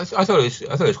 I thought it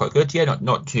was quite good. Yeah,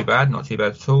 not too bad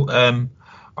at all. I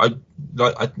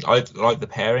like the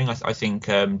pairing. I think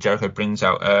Jericho brings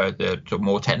out the sort of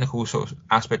more technical sort of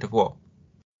aspect of what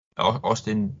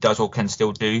Austin does or can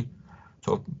still do,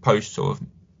 sort of post sort of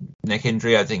neck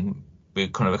injury. I think we're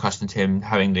kind of accustomed to him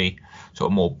having the sort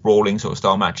of more brawling sort of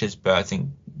style matches, but I think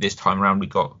this time around we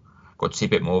got to see a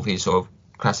bit more of his sort of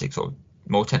classic sort of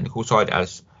more technical side,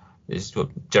 as is sort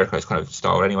of Jericho's kind of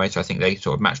style anyway. So I think they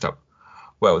sort of matched up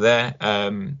well there.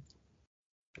 I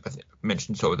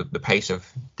mentioned sort of the pace of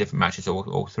different matches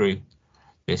all through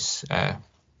this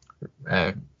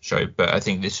show, but I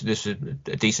think this is a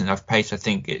decent enough pace. I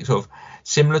think it's sort of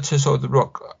similar to sort of the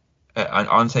Rock and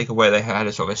Undertaker, where they had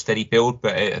a sort of a steady build,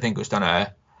 but I think it was done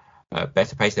at a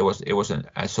better pace. It wasn't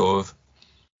as sort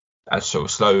of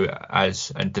slow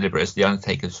as and deliberate as the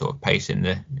Undertaker's sort of pace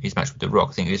in his match with the Rock.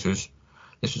 I think this was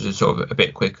a sort of a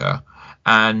bit quicker,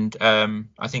 and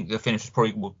I think the finish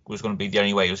was going to be the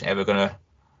only way it was ever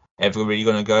really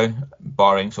going to go,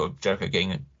 barring sort of Jericho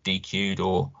getting DQ'd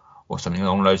or something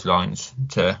along those lines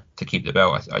to keep the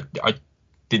belt. I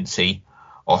didn't see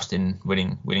Austin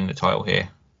winning the title here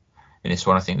in this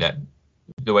one. I think that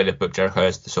the way they booked Jericho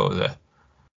as the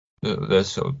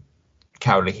sort of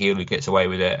cowardly heel who gets away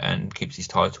with it and keeps his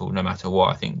title no matter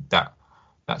what, I think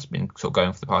that's been sort of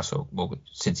going for the past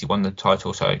since he won the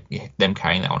title. So yeah, them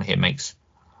carrying that on here makes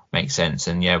sense.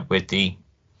 And yeah, with the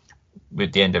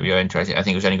NWO entry, I think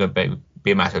it was only going to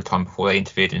be a matter of time before they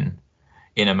interfered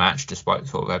in a match, despite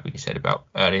sort of what you said about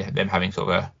earlier, them having sort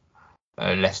of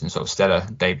a less than sort of stellar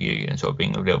debut and sort of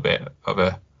being a little bit of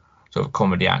a sort of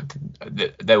comedy act.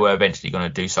 They were eventually going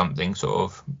to do something sort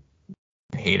of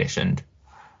heelish and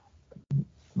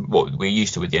what we're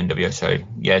used to with the NWO. So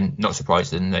yeah, not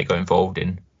surprised that they got involved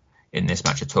in in this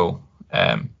match at all,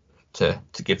 to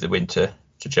give the win to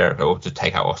Jericho, or to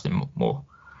take out Austin more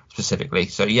specifically.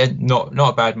 So yeah, not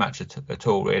a bad match at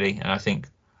all really, and I think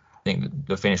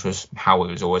the finish was how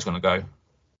it was always going to go.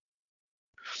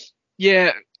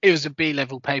 Yeah, it was a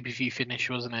B-level pay-per-view finish,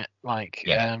 wasn't it? Like,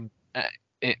 yeah.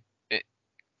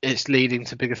 It's leading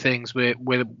to bigger things.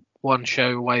 We're one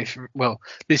show away from. Well,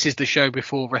 this is the show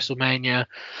before WrestleMania.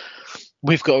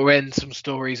 We've got to end some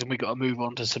stories and we've got to move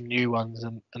on to some new ones,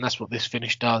 and that's what this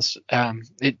finish does.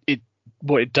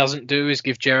 What it doesn't do is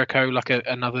give Jericho like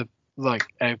another like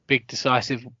a big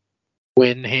decisive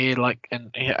win here, like,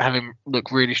 and have him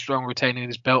look really strong retaining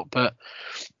his belt, but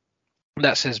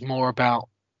that says more about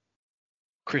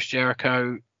Chris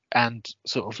Jericho and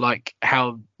sort of like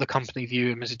how the company view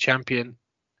him as a champion.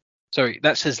 Sorry,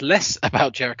 that says less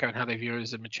about Jericho and how they view him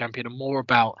as a champion, and more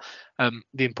about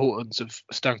the importance of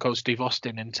Stone Cold Steve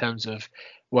Austin in terms of,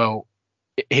 well,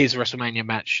 his WrestleMania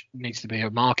match needs to be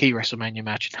a marquee WrestleMania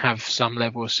match and have some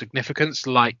level of significance.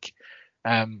 Like,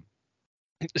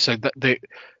 so that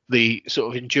the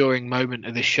sort of enduring moment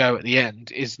of this show at the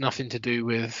end is nothing to do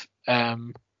with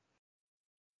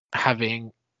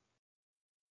having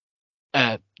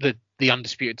the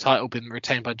undisputed title been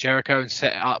retained by Jericho and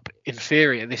set up in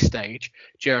theory at this stage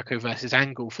Jericho versus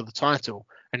Angle for the title,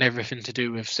 and everything to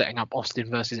do with setting up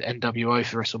Austin versus NWO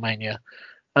for WrestleMania,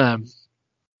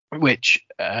 which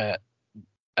I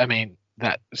mean,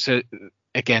 that so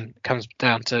again comes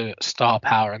down to star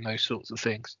power and those sorts of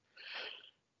things.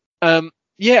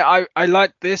 Yeah, I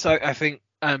like this. I think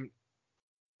I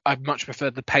much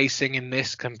preferred the pacing in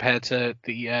this compared to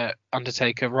the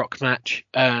Undertaker Rock match.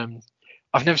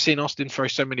 I've never seen Austin throw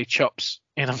so many chops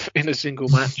in a single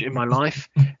match in my life.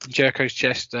 Jericho's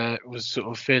chest was sort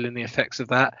of feeling the effects of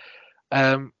that.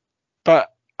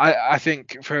 But I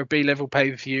think for a B-level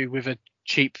pay-per-view with a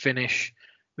cheap finish,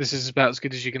 this is about as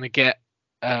good as you're going to get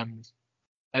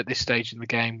at this stage in the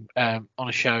game on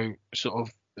a show sort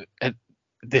of at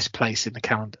this place in the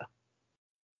calendar.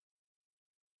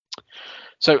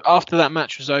 So after that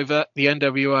match was over, the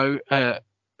NWO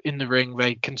in the ring,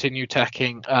 they continue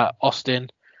attacking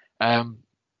Austin.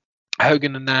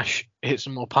 Hogan and Nash hit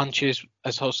some more punches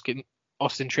as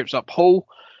Austin trips up Hall.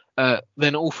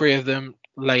 Then all three of them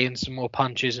lay in some more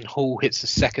punches, and Hall hits a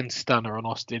second stunner on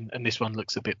Austin, and this one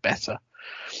looks a bit better.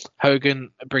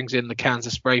 Hogan brings in the cans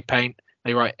of spray paint.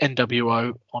 They write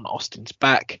NWO on Austin's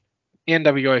back. The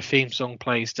NWO theme song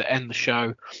plays to end the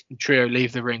show. The trio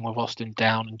leave the ring with Austin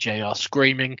down and JR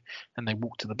screaming, and they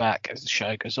walk to the back as the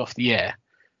show goes off the air.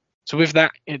 So with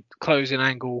that closing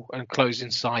angle and closing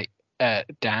sight,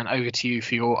 Dan, over to you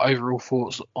for your overall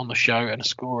thoughts on the show and a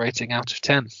score rating out of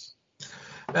 10.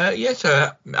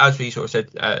 So as we sort of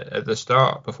said at the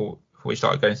start, before we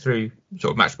started going through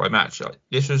sort of match by match,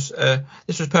 this was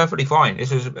perfectly fine.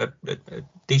 This was a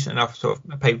decent enough sort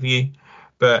of pay-per-view.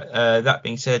 But that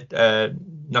being said,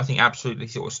 nothing absolutely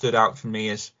sort of stood out for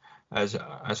me as a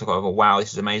kind of a wow,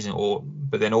 this is amazing,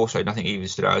 but then also nothing even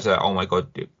stood out as a oh my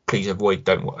god, please avoid,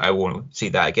 I want to see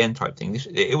that again type thing.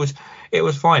 It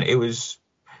was fine. There was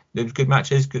good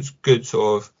matches, good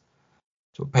sort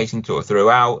of pacing sort of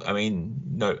throughout. I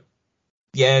mean,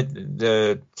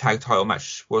 the tag title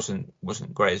match wasn't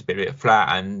great. It's a bit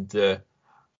flat, and the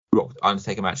Rock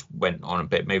Undertaker match went on a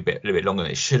little bit longer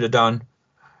than it should have done.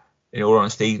 In all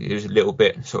honesty, it was a little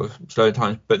bit sort of slow at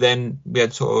times. But then we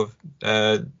had sort of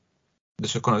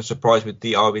the kind of surprise with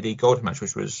the RVD Gold match,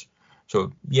 which was sort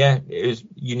of it was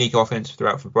unique offense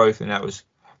throughout for both, and that was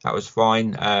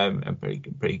fine and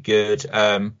pretty good.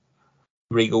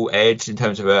 Regal Edge in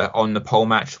terms of a on the pole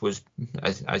match was,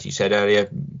 as you said earlier,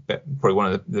 probably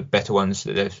one of the better ones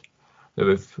that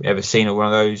we've ever seen, or one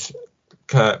of those.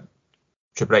 Kurt,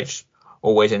 Triple H,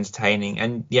 always entertaining,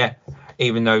 and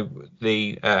even though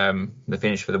the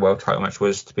finish for the world title match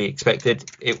was to be expected,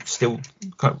 it still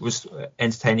kind of was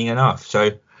entertaining enough.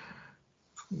 So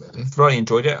thoroughly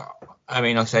enjoyed it. I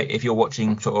mean, I'll say if you're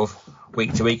watching sort of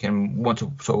week to week and want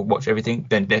to sort of watch everything,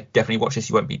 then definitely watch this.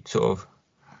 You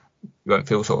won't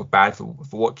feel sort of bad for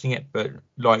watching it. But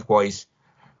likewise,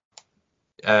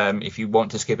 if you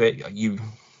want to skip it, you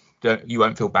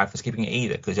won't feel bad for skipping it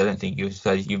either, because I don't think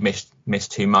you've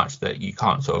missed too much that you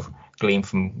can't sort of glean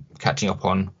from catching up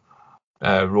on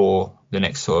Raw the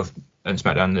next sort of and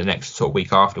SmackDown the next sort of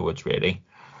week afterwards. Really,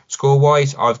 score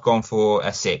wise, I've gone for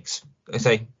a 6. I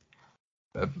say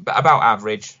about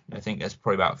average. I think that's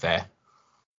probably about fair.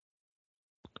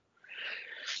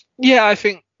 Yeah, I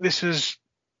think this was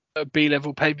a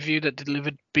B-level pay-per-view that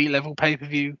delivered B-level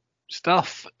pay-per-view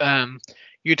stuff.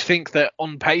 You'd think that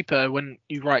on paper, when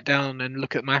you write down and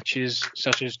look at matches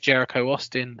such as Jericho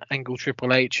Austin, Angle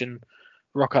Triple H, and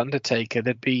Rock Undertaker,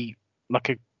 there'd be like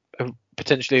a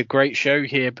potentially a great show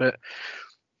here, but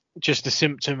just a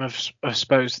symptom of, I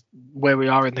suppose, where we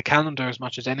are in the calendar as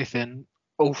much as anything.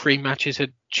 All 3 matches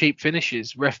had cheap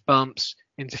finishes, ref bumps,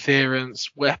 interference,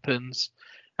 weapons,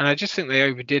 and I just think they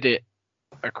overdid it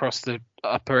across the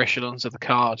upper echelons of the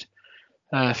card.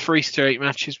 3 straight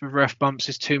matches with ref bumps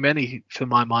is too many for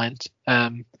my mind.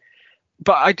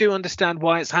 But I do understand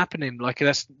why it's happening. Like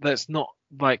that's not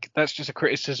like that's just a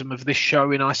criticism of this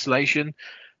show in isolation.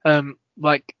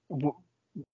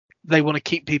 They want to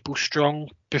keep people strong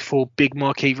before big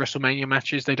marquee WrestleMania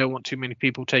matches. They don't want too many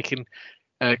people taking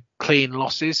clean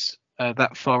losses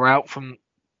that far out from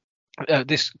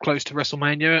this close to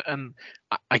WrestleMania, and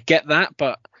I get that,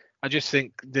 but I just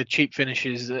think the cheap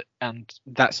finishes and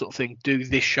that sort of thing do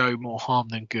this show more harm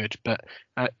than good. But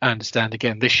I understand,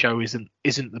 again, this show isn't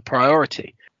the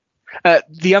priority.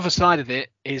 The other side of it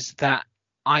is that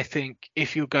I think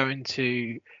if you're going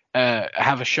to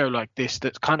have a show like this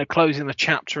that's kind of closing the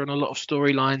chapter on a lot of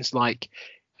storylines, like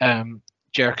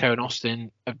Jericho and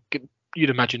Austin,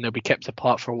 you'd imagine they'll be kept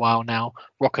apart for a while now.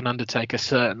 Rock and Undertaker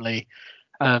certainly,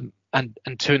 and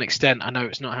to an extent, I know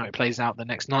it's not how it plays out the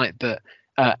next night, but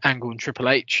Angle and Triple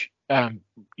H,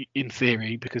 in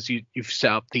theory, because you've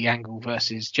set up the Angle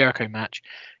versus Jericho match,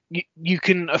 you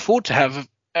can afford to have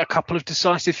a couple of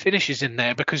decisive finishes in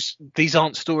there, because these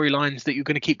aren't storylines that you're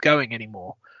going to keep going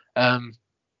anymore. And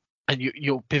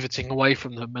you're pivoting away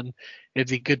from them, and it'd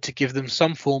be good to give them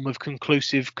some form of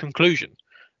conclusive conclusion.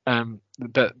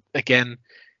 But again,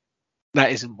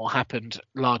 that isn't what happened,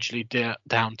 largely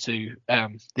down to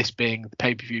this being the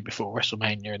pay-per-view before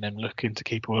WrestleMania, and then looking to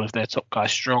keep all of their top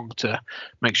guys strong to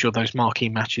make sure those marquee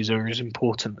matches are as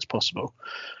important as possible.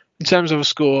 In terms of a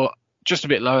score, just a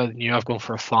bit lower than you. I've gone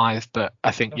for a 5, but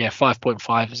I think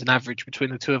 5.5 as an average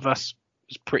between the two of us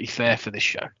is pretty fair for this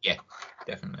show. Yeah,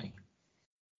 definitely.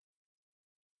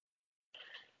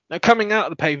 Now, coming out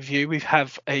of the pay-per-view, we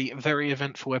have a very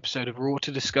eventful episode of Raw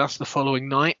to discuss the following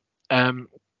night.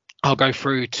 I'll go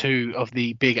through 2 of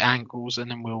the big angles, and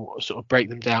then we'll sort of break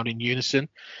them down in unison.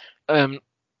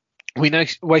 We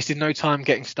wasted no time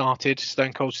getting started.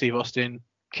 Stone Cold Steve Austin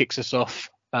kicks us off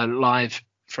live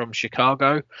from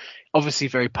Chicago. Obviously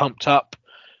very pumped up.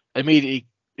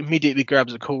 Immediately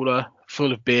grabs a cooler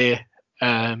full of beer,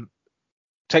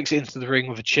 takes it into the ring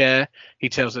with a chair. He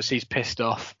tells us he's pissed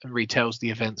off and retells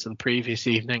the events of the previous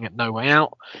evening at No Way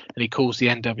Out, and he calls the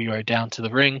NWO down to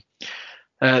the ring.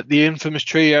 The infamous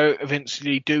trio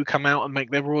eventually do come out and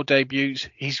make their Raw debuts.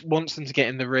 He wants them to get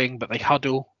in the ring, but they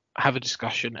huddle, have a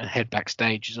discussion, and head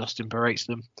backstage as Austin berates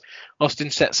them.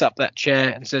 Austin sets up that chair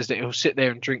and says that he'll sit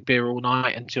there and drink beer all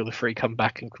night until the 3 come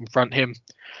back and confront him.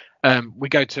 We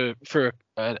go for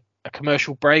a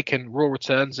commercial break, and Raw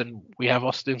returns, and we have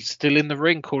Austin still in the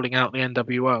ring calling out the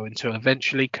NWO until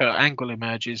eventually Kurt Angle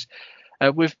emerges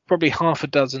with probably half a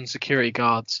dozen security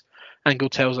guards. Angle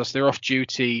tells us they're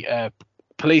off-duty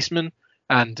policemen,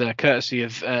 and courtesy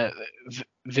of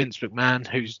Vince McMahon,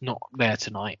 who's not there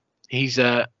tonight. He's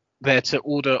there to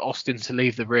order Austin to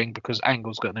leave the ring because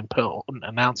Angle's got an important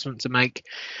announcement to make.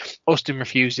 Austin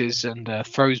refuses and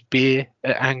throws beer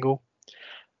at Angle.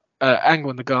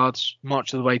 Angle and the guards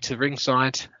march all the way to the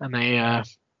ringside, and they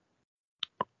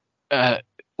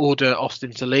order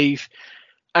Austin to leave.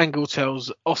 Angle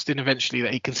tells Austin eventually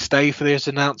that he can stay for this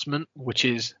announcement, which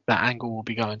is that Angle will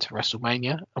be going to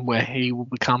WrestleMania and where he will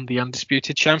become the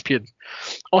undisputed champion.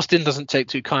 Austin doesn't take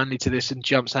too kindly to this and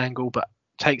jumps Angle, but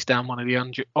takes down one of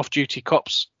the off-duty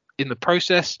cops in the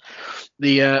process.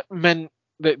 The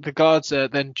guards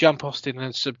then jump Austin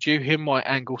and subdue him, while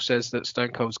Angle says that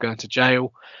Stone Cold's going to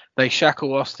jail. They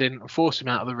shackle Austin and force him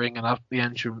out of the ring and up the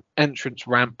entrance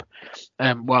ramp,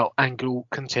 while Angle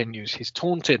continues his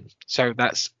taunting. So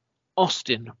that's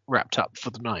Austin wrapped up for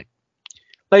the night.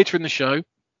 Later in the show,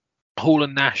 Hall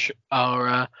and Nash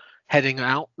are heading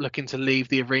out, looking to leave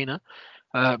the arena.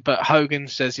 But Hogan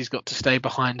says he's got to stay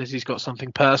behind as he's got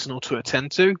something personal to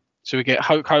attend to. So we get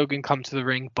Hulk Hogan come to the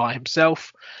ring by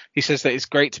himself. He says that it's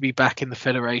great to be back in the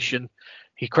Federation.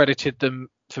 He credited them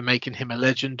for making him a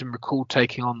legend and recalled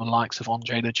taking on the likes of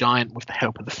Andre the Giant with the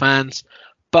help of the fans.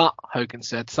 But Hogan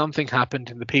said something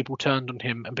happened and the people turned on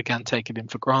him and began taking him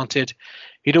for granted.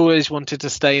 He'd always wanted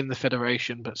to stay in the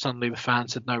Federation, but suddenly the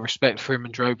fans had no respect for him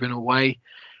and drove him away,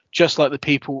 just like the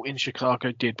people in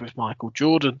Chicago did with Michael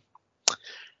Jordan.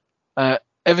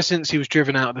 Ever since he was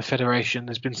driven out of the Federation,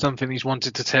 there's been something he's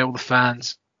wanted to tell the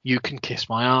fans: you can kiss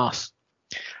my ass.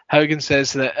 Hogan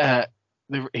says that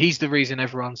he's the reason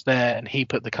everyone's there, and he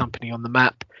put the company on the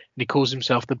map, and he calls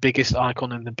himself the biggest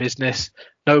icon in the business.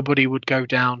 Nobody would go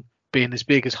down being as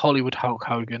big as Hollywood Hulk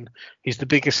Hogan. He's the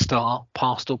biggest star,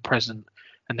 past or present,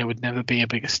 and there would never be a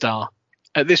bigger star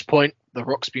At this point, the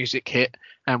Rock's music hit,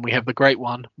 and we have the great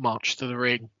one, March to the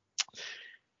Ring.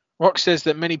 Rock says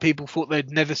that many people thought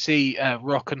they'd never see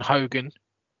Rock and Hogan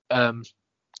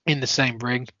in the same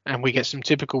ring, and we get some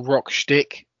typical Rock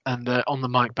shtick and on the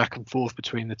mic back and forth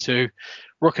between the two.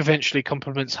 Rock eventually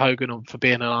compliments Hogan for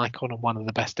being an icon and one of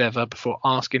the best ever before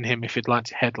asking him if he'd like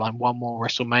to headline one more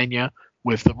WrestleMania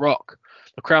with The Rock.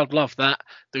 The crowd loved that.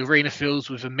 The arena fills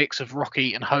with a mix of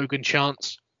Rocky and Hogan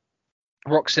chants.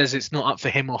 Rock says it's not up for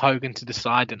him or Hogan to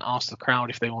decide and asks the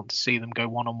crowd if they want to see them go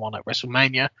one-on-one at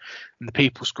WrestleMania, and the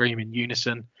people scream in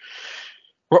unison.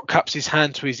 Rock cups his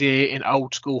hand to his ear in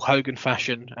old-school Hogan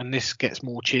fashion, and this gets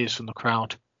more cheers from the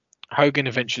crowd. Hogan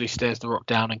eventually stares the Rock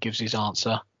down and gives his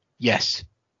answer, yes.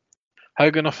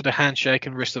 Hogan offered a handshake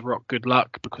and wished the Rock good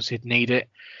luck because he'd need it.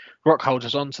 Rock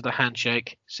holds on to the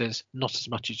handshake, says, not as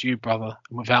much as you, brother,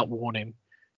 and without warning,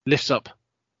 lifts up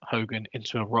Hogan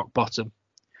into a rock bottom.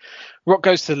 Rock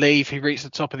goes to leave. He reaches the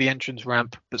top of the entrance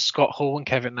ramp, but Scott Hall and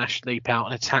Kevin Nash leap out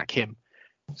and attack him.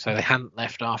 So they hadn't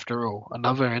left after all.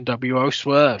 Another NWO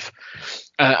swerve.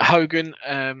 Hogan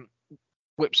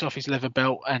whips off his leather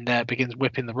belt and begins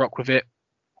whipping the Rock with it.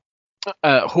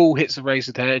 Hall hits the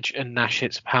razor's edge and Nash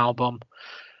hits a powerbomb.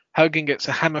 Hogan gets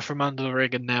a hammer from under the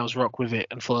ring and nails Rock with it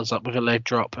and follows up with a leg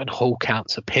drop, and Hall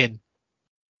counts a pin.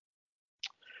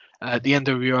 The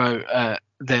NWO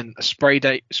then spray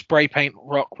paint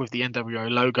Rock with the NWO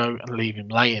logo and leave him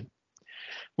laying.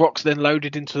 Rock's then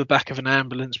loaded into the back of an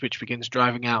ambulance which begins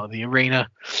driving out of the arena.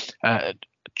 A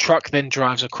truck then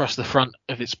drives across the front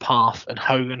of its path, and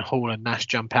Hogan, Hall and Nash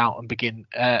jump out and begin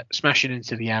smashing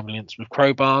into the ambulance with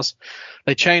crowbars.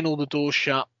 They chain all the doors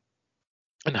shut,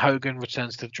 and Hogan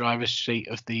returns to the driver's seat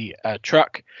of the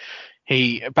truck.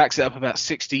 He backs it up about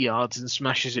 60 yards and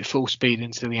smashes it full speed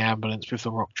into the ambulance with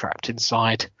the Rock trapped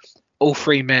inside. All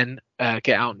three men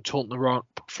get out and taunt the Rock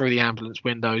through the ambulance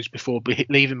windows before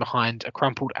leaving behind a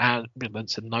crumpled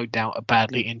ambulance and no doubt a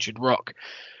badly injured Rock.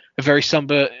 A very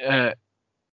somber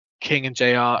King and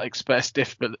JR expressed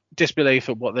disbelief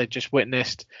at what they'd just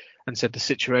witnessed and said the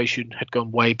situation had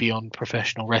gone way beyond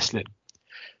professional wrestling.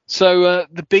 So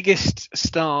the biggest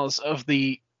stars of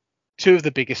two of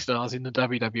the biggest stars in the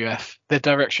WWF, their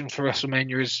direction for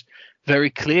WrestleMania is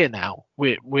very clear now.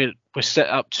 We're set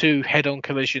up 2 head-on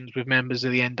collisions with members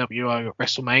of the NWO at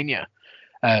WrestleMania.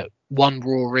 One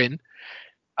Raw in.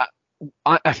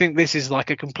 I think this is like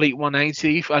a complete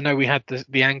 180. I know we had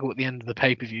the angle at the end of the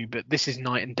pay-per-view, but this is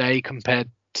night and day compared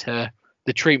to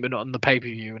the treatment on the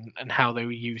pay-per-view and how they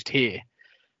were used here.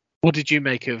 What did you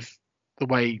make of the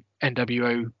way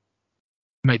NWO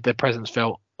made their presence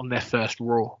felt on their first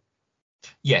Raw?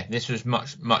 Yeah, this was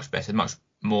much better, much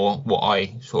more what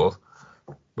I sort of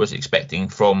was expecting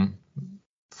from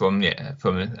an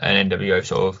NWO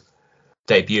sort of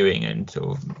debuting and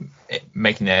sort of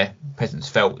making their presence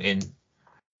felt in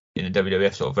the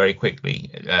WWF sort of very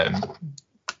quickly.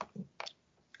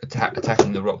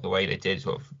 Attacking the Rock the way they did,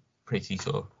 sort of pretty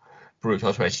sort of brutal. I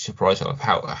was pretty surprised sort of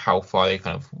how far they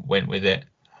kind of went with it.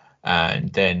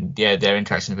 And then their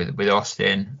interactions with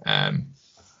Austin,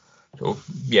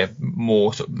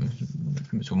 more they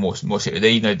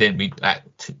didn't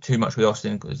react too much with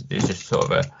Austin because it was just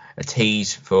sort of a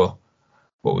tease for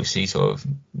what we see sort of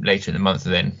later in the month.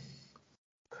 And then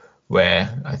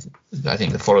where I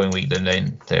think the following week then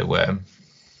they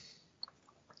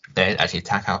actually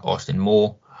attack out Austin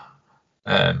more.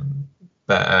 But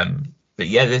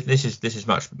yeah, this is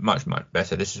much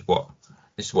better. This is what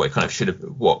it kind of should have,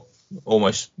 what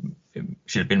almost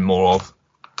should have been more of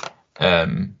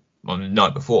on the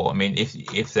night before. I mean, if you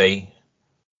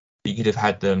could have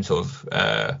had them sort of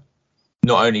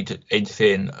not only to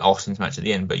interfere in Austin's match at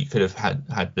the end, but you could have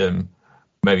had them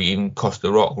maybe even cost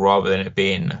the Rock rather than it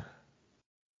being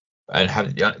and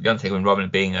have the Undertaker rather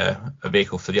than being a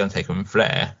vehicle for the Undertaker and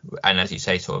Flair, and as you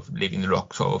say, sort of leaving the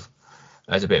Rock sort of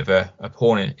as a bit of a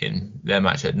pawn in their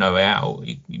match at No Way Out.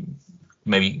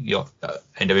 Maybe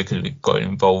NWO could have got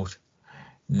involved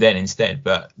then instead,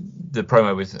 but the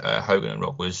promo with Hogan and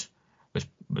Rock was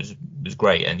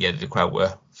great, and yeah, the crowd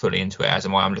were fully into it, as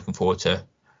am I. I'm looking forward to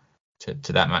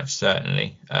that match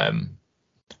certainly, and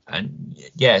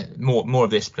yeah, more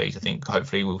of this, please. I think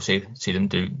hopefully we'll see them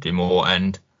do more,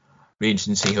 and be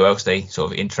interesting to see who else they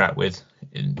sort of interact with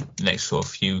in the next sort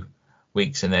of few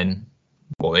weeks, and then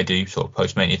what they do sort of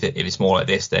post-Mania. If it's more like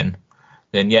this, then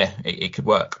yeah, it could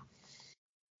work.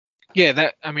 Yeah,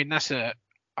 that's a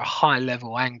high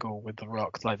level angle with the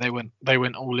Rock. Like they went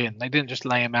all in. They didn't just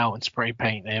lay him out and spray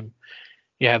paint him.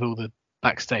 You had all the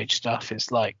backstage stuff.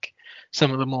 It's like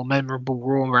some of the more memorable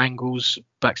Raw angles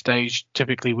backstage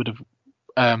typically would have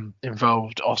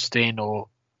involved Austin or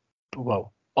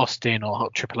Austin or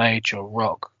Triple H or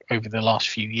Rock over the last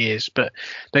few years, but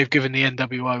they've given the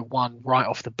NWO one right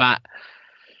off the bat.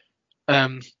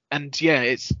 And yeah,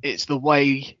 it's the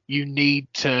way you need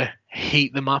to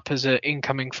heat them up as an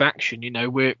incoming faction. You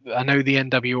know, I know the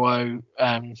NWO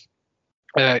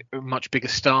much bigger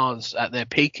stars at their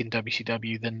peak in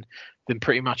WCW than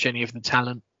pretty much any of the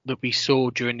talent that we saw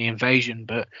during the invasion,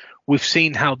 but we've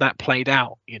seen how that played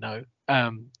out. You know,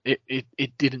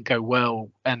 it didn't go well,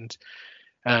 and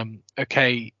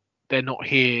okay, they're not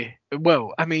here.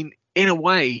 Well, I mean, in a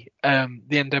way, the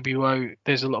NWO,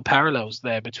 there's a lot of parallels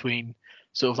there between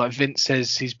sort of like Vince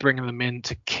says he's bringing them in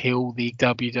to kill the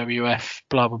WWF,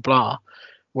 blah blah blah.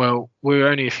 Well, we're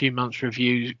only a few months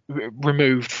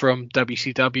removed from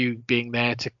WCW being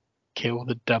there to kill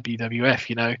the WWF,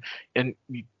 you know, and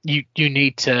you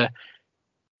need to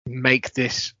make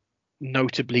this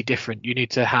notably different. You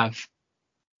need to have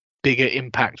bigger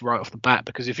impact right off the bat,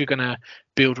 because if you're going to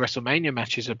build WrestleMania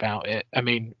matches about it, I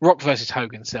mean, Rock versus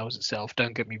Hogan sells itself,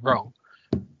 don't get me wrong,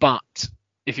 but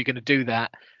if you're going to do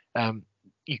that,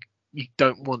 you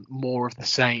don't want more of the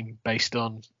same based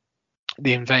on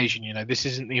the invasion. You know, this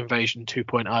isn't the invasion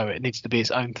 2.0. It needs to be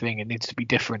its own thing. It needs to be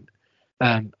different.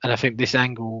 And I think this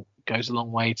angle goes a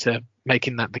long way to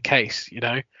making that the case. You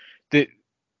know,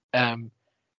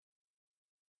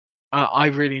 I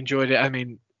really enjoyed it. I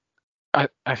mean, I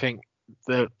think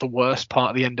the worst part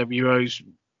of the NWO's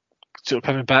sort of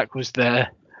coming back was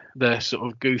their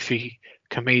sort of goofy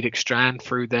comedic strand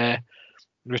through their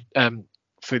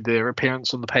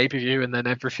appearance on the pay-per-view, and then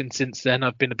everything since then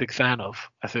I've been a big fan of.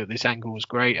 I thought this angle was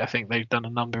great. I think they've done a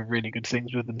number of really good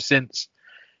things with them since.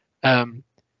 And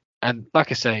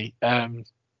like I say, I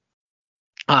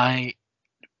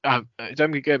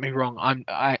don't get me wrong,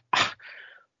 I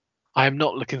am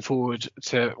not looking forward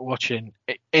to watching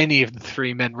any of the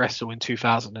three men wrestle in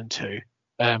 2002.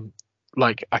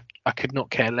 Like I could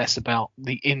not care less about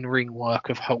the in-ring work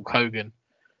of Hulk Hogan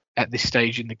at this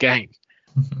stage in the game.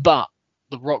 But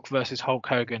The Rock versus Hulk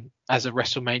Hogan as a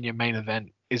WrestleMania main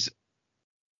event is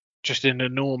just an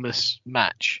enormous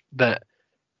match that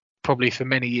probably for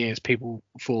many years people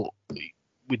thought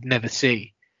we'd never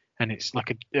see. And it's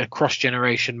like a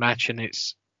cross-generation match, and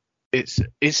it's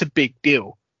a big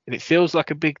deal. And it feels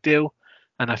like a big deal.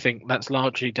 And I think that's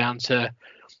largely down to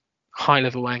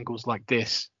high-level angles like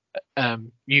this.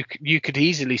 You could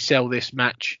easily sell this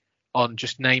match on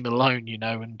just name alone, you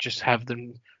know, and just have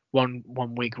them one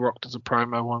week Rock does a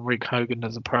promo, 1 week Hogan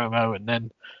does a promo, and then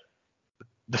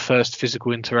the first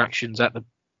physical interactions at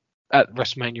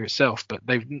WrestleMania itself. But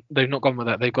they've not gone with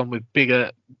that. They've gone with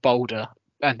bigger, bolder,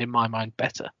 and in my mind,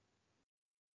 better.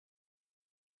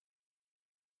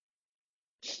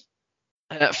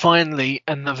 Finally,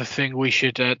 another thing we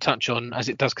should touch on, as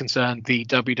it does concern the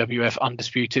WWF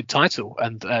Undisputed title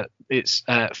and its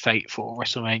fate for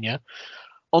WrestleMania.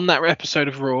 On that episode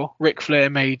of Raw, Ric Flair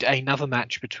made another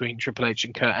match between Triple H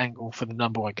and Kurt Angle for the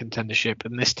number one contendership,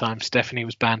 and this time Stephanie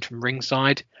was banned from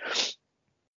ringside.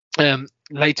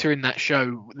 Later in that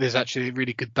show, there's actually a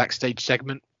really good backstage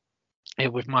segment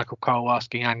with Michael Cole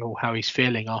asking Angle how he's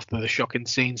feeling after the shocking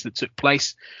scenes that took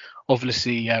place,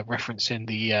 obviously referencing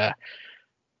the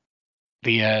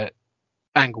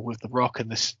angle with The Rock and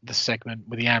the segment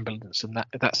with the ambulance and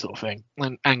that sort of thing.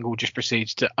 And Angle just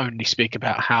proceeds to only speak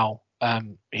about how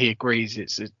he agrees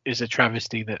it's a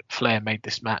travesty that Flair made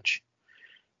this match,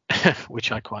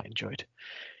 which I quite enjoyed.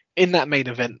 In that main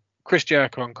event, Chris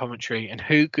Jericho on commentary, and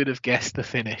who could have guessed the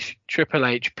finish? Triple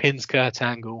H pins Kurt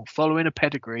Angle following a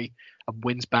pedigree and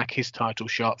wins back his title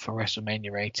shot for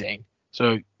WrestleMania 18.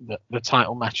 So the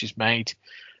title match is made.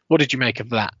 What did you make of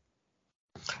that?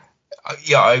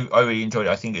 Yeah, I really enjoyed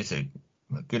it. I think it's a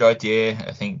good idea.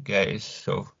 I think it's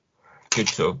sort of good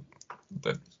sort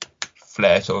of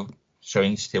Flair sort of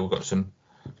showing he's still got some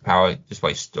power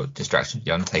despite sort of distractions.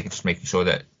 The Undertaker just making sure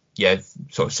that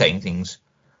sort of setting things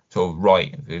sort of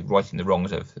righting the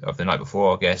wrongs of the night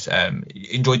before, I guess.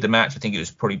 Enjoyed the match. I think it was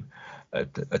probably a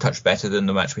touch better than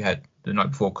the match we had the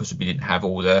night before because we didn't have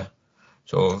all the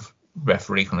sort of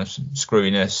referee kind of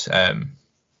screwiness.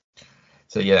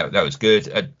 So yeah, that was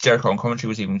good. Jericho on commentary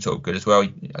was even sort of good as well.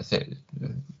 I think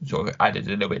sort of added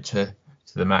a little bit to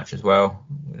the match as well.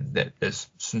 There's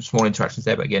some small interactions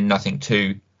there, but again, nothing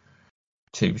too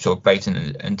sort of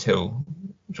blatant until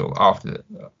sort of after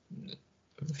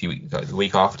a few weeks, like the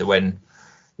week after when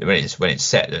it's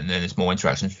set, and then there's more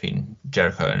interactions between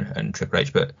Jericho and Triple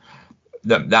H. But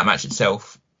that match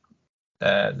itself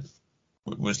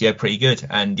was pretty good,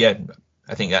 and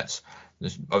I think that's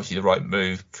obviously the right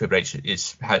move. Triple H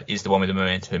is the one with the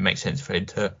momentum. It makes sense for him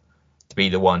to be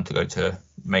the one to go to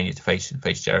Mania to face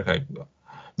Jericho.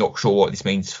 Not sure what this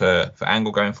means for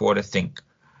Angle going forward. I think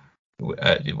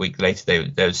the week later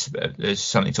there's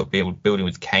something sort of building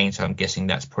with Kane, so I'm guessing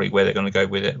that's probably where they're going to go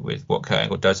with it, with what Kurt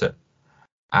Angle does at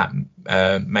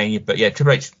Mania. But yeah,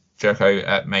 Triple H Jericho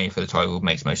at Mania for the title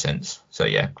makes most sense. So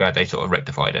yeah, glad they sort of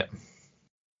rectified it.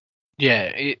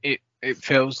 Yeah, it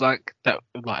feels like that.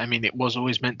 Like, I mean, it was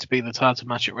always meant to be the title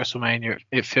match at WrestleMania.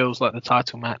 It feels like the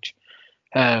title match.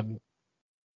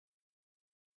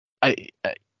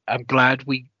 I'm glad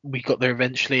we got there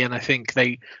eventually, and I think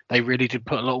they really did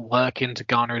put a lot of work into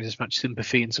garnering as much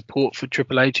sympathy and support for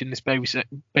Triple H in this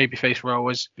babyface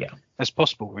role as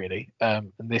possible, really.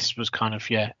 And this was kind of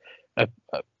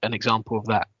an example of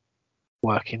that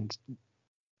working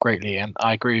greatly. And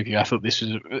I agree with you. I thought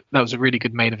that was a really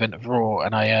good main event of Raw,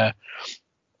 and I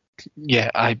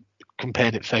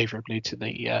compared it favourably to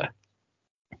the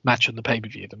match on the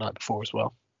pay-per-view the night before as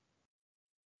well.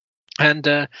 And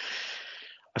I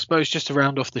suppose just to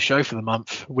round off the show for the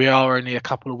month, we are only a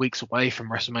couple of weeks away from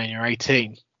WrestleMania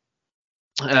 18.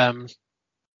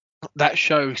 That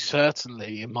show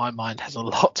certainly, in my mind, has a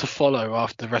lot to follow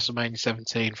after WrestleMania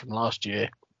 17 from last year.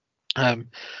 In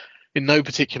no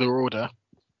particular order,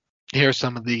 here are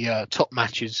some of the top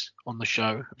matches on the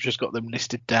show. I've just got them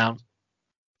listed down.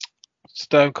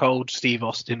 Stone Cold Steve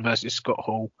Austin versus Scott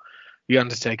Hall. The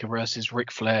Undertaker versus Ric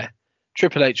Flair.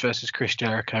 Triple H versus Chris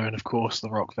Jericho, and of course The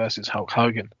Rock versus Hulk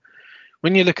Hogan.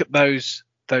 When you look at those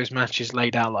matches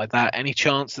laid out like that, any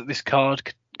chance that this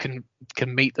card can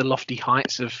meet the lofty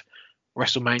heights of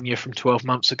WrestleMania from 12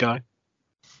 months ago?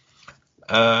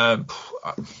 That's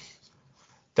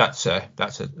a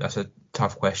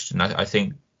tough question. I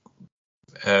think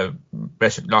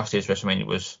last year's WrestleMania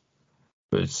was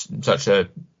such a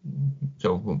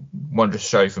sort of wondrous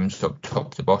show from sort of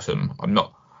top to bottom. I'm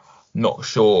not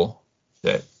sure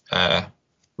that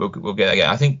we'll get that again.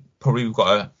 I think probably we've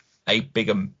got a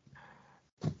bigger.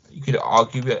 You could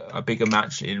argue a bigger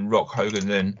match in Rock Hogan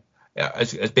than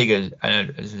as big as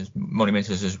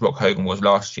monumental as Rock Hogan was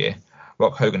last year.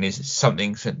 Rock Hogan is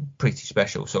something pretty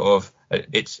special, sort of.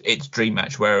 It's dream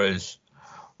match, whereas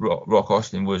Rock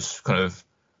Austin was kind of,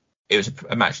 it was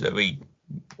a match that we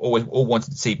all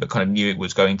wanted to see, but kind of knew it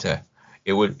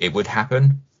would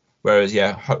happen. Whereas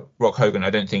Rock Hogan,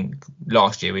 I don't think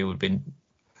last year we would have been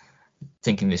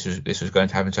thinking this was going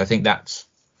to happen. So I think that's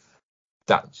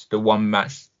the one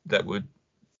match that would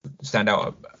stand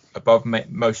out above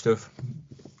most of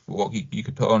what you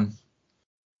could put on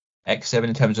X7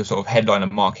 in terms of sort of headline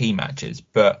and marquee matches.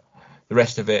 But the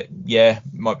rest of it,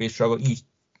 might be a struggle. You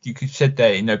could said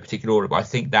there in no particular order, but I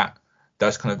think that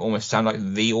does kind of almost sound like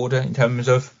the order in terms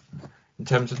of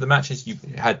the matches. You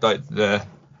had like the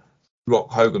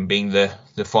Rock Hogan being the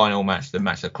final match, the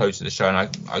match that closes the show, and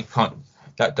I can't.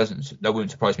 That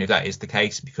wouldn't surprise me if that is the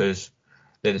case, because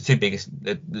they're the two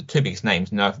biggest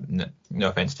names. No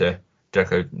offense to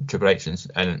Jericho, Triple H,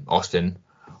 and Austin,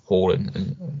 Hall,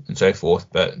 and so forth,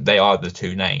 but they are the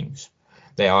two names.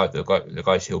 They are the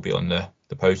guys who'll be on the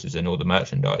posters and all the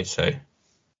merchandise. So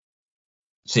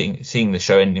seeing the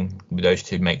show ending with those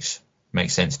two makes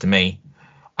sense to me.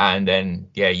 And then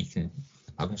I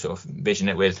can sort of envision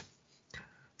it with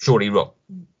surely Rock.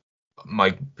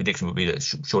 My prediction would be that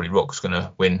surely Rock's going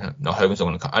to win. No, Hogan's not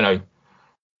going to. I know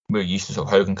we're used to sort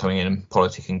of Hogan coming in and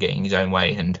politic and getting his own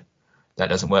way, and that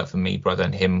doesn't work for me rather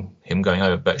than him going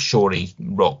over. But surely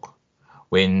Rock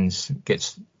wins,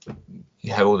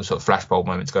 you have all the sort of flashbulb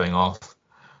moments going off,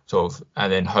 sort of,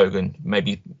 and then Hogan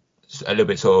maybe a little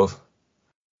bit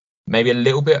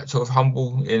sort of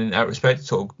humble in that respect,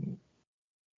 sort of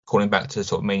calling back to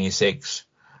sort of Mania 6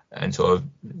 and sort of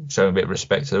showing a bit of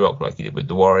respect to The Rock like he did with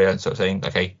the Warrior, and sort of saying,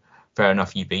 okay, fair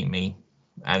enough, you beat me.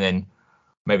 And then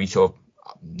maybe sort of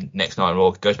next night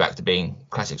Raw goes back to being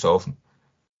classic sort of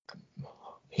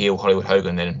heel Hollywood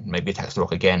Hogan, then maybe attacks The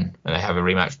Rock again and they have a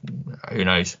rematch. Who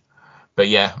knows? But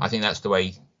I think that's the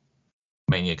way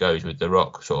Mania goes, with The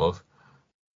Rock sort of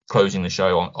closing the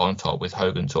show on top, with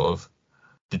Hogan sort of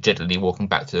dejectedly walking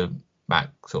back sort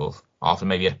of after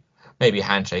maybe a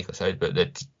handshake or so, but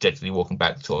they're dejectedly walking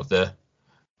back sort of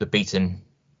the beaten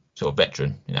sort of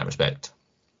veteran in that respect.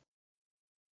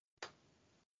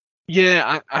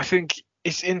 Yeah, I think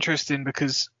it's interesting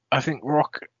because I think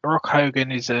Rock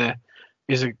Hogan is a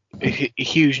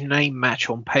huge name match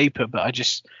on paper, but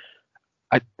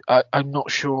I'm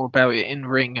not sure about it in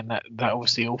ring, and that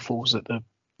obviously all falls at the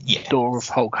door of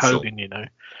Hulk Hogan, sure.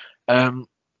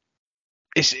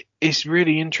 It's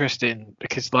really interesting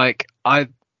because like I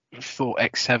thought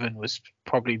X7 was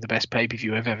probably the best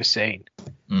pay-per-view I've ever seen,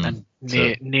 and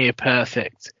near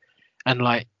perfect, and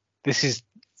like this is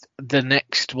the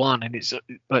next one, and it's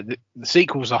like the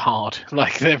sequels are hard,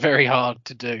 like they're very hard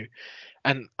to do.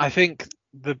 And I think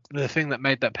the thing that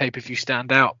made that pay-per-view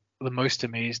stand out the most to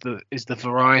me is the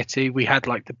variety. We had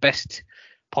like the best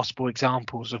possible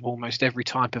examples of almost every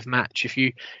type of match. If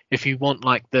you want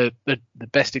like the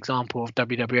best example of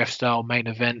WWF style main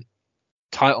event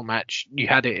title match, you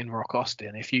had it in Rock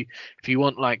Austin. If you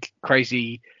want like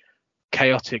crazy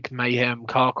chaotic mayhem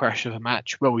car crash of a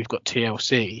match, well, we've got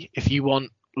TLC. If you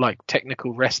want like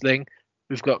technical wrestling,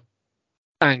 we've got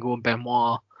Angle and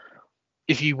Benoit.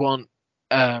 If you want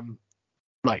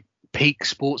like peak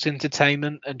sports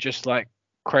entertainment and just like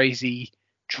crazy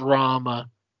drama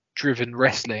driven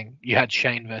wrestling, you had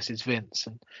Shane versus Vince,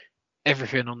 and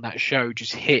everything on that show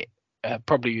just hit,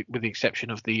 probably with the exception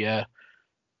of the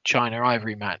China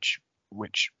Ivory match,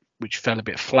 which fell a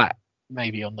bit flat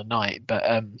maybe on the night,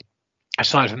 but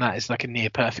aside from that, it's like a near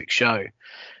perfect show.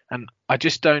 And I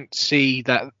just don't see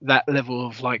that level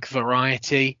of like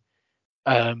variety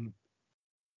that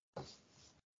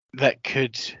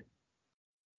could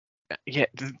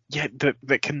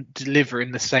that can deliver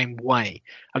in the same way.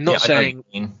 I'm not saying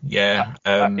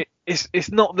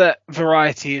it's not that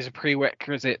variety is a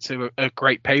prerequisite to a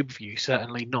great pay-per-view,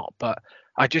 certainly not, but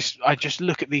I just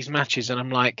look at these matches and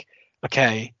I'm like,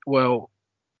 okay, well,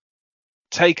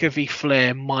 Taker v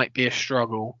Flair might be a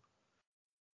struggle,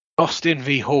 Austin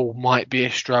v Hall might be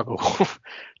a struggle,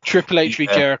 Triple H v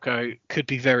Jericho could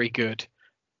be very good,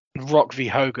 Rock v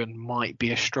Hogan might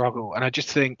be a struggle, and I just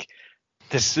think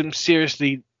there's some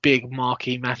seriously big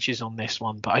marquee matches on this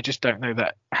one, but I just don't know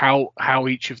that how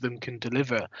each of them can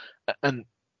deliver, and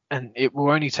it will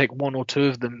only take one or two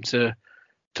of them to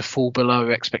fall below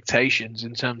expectations.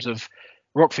 In terms of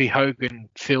Rock v Hogan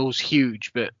feels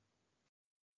huge, but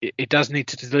it does need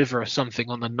to deliver something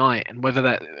on the night, and whether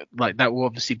that will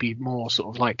obviously be more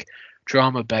sort of like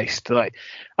drama based. Like,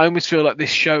 I almost feel like this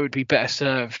show would be better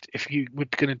served if you were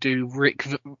going to do Ric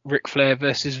Flair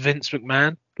versus Vince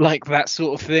McMahon, like that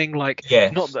sort of thing. Like,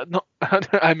 not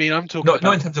I mean, I'm talking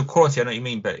not in terms of quality. I know what you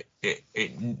mean, but it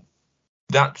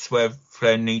that's where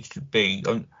Flair needs to be.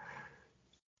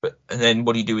 But and then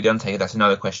what do you do with the Undertaker? That's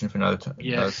another question for another time,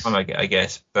 I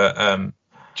guess. But do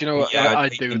you know what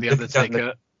I'd do with the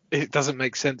Undertaker? It doesn't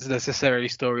make sense necessarily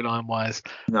storyline wise,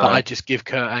 but I just give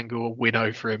Kurt Angle a win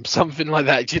over him, something like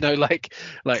that. You know, like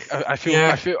I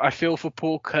feel for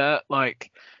poor Kurt.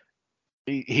 Like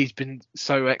he's been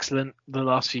so excellent the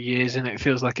last few years, and it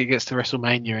feels like he gets to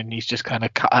WrestleMania and he's just kind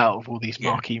of cut out of all these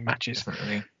marquee matches.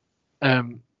 Definitely.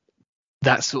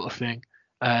 That sort of thing.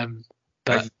 As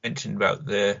you mentioned about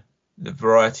the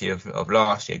variety of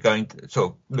last year, going to,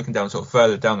 sort of looking down sort of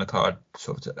further down the card,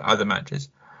 sort of to other matches.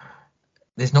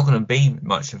 There's not going to be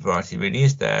much variety, really,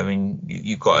 is there? I mean,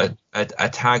 you've got a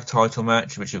tag title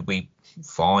match, which would be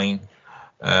fine.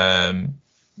 Other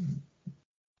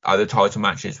title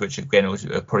matches, which again are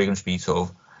probably going to be sort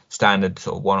of standard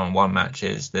sort of one-on-one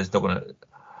matches. There's not going to,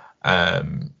 I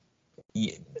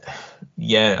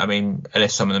mean,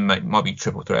 unless some of them might be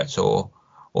triple threats or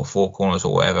four corners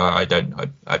or whatever. I don't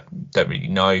really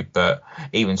know, but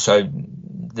even so,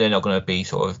 they're not going to be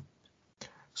sort of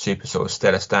super sort of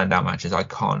stellar standout matches. I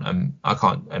can't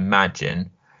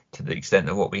imagine to the extent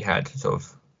of what we had sort of,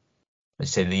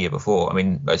 let's say, the year before. I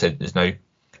mean, like I said, there's no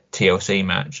TLC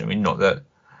match. I mean, not that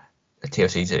a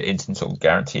TLC is an instant sort of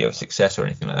guarantee of success or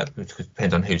anything like that, because it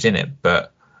depends on who's in it.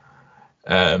 But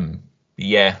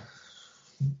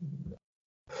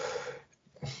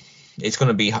it's going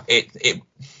to be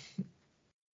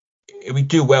we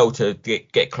do well to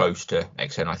get close to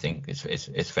XN. I think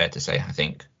it's fair to say. I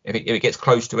think if it gets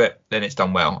close to it, then it's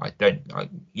done well.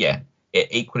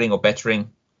 Equaling or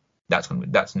bettering, that's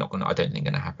not going to, I don't think,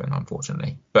 going to happen,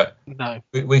 unfortunately. But no,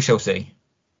 we shall see.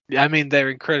 I mean, they're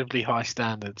incredibly high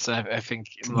standards. I think,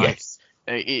 like,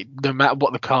 no matter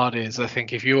what the card is, I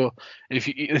think if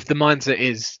the mindset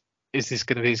is this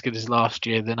going to be as good as last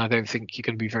year, then I don't think you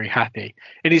can be very happy.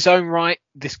 In its own right,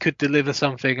 this could deliver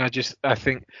something. I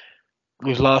think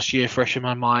with last year fresh in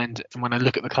my mind, and when I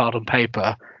look at the card on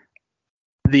paper,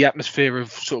 the atmosphere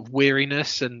of sort of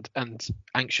weariness and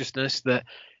anxiousness that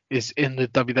is in the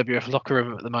WWF locker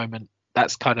room at the moment,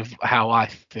 that's kind of how I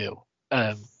feel.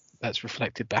 That's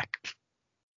reflected back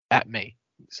at me.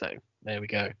 So there we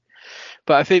go.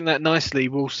 But I think that nicely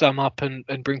will sum up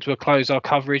and bring to a close our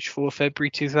coverage for February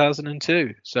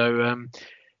 2002. So,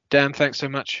 Dan, thanks so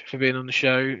much for being on the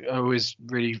show. I always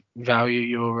really value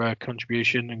your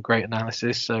contribution and great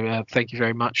analysis. So thank you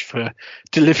very much for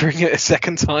delivering it a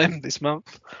second time this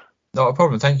month. Not a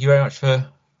problem. Thank you very much for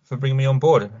bringing me on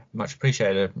board. Much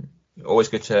appreciated. Always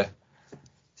good to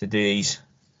do these.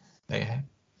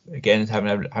 again,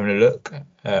 having a look.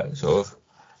 Sort of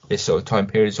this sort of time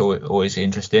period is always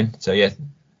interesting. So yeah,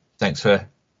 thanks for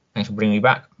bringing me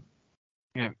back.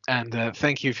 Yeah, and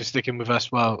thank you for sticking with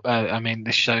us. Well, I mean,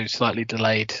 this show is slightly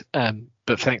delayed,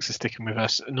 but thanks for sticking with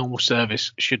us. Normal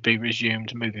service should be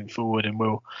resumed moving forward, and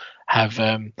we'll have.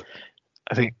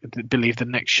 I believe the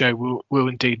next show will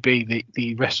indeed be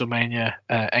the WrestleMania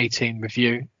 18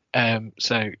 review.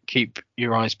 So keep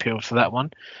your eyes peeled for that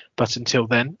one. But until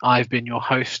then, I've been your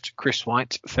host, Chris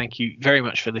White. Thank you very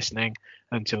much for listening.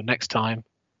 Until next time,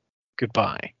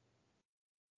 goodbye.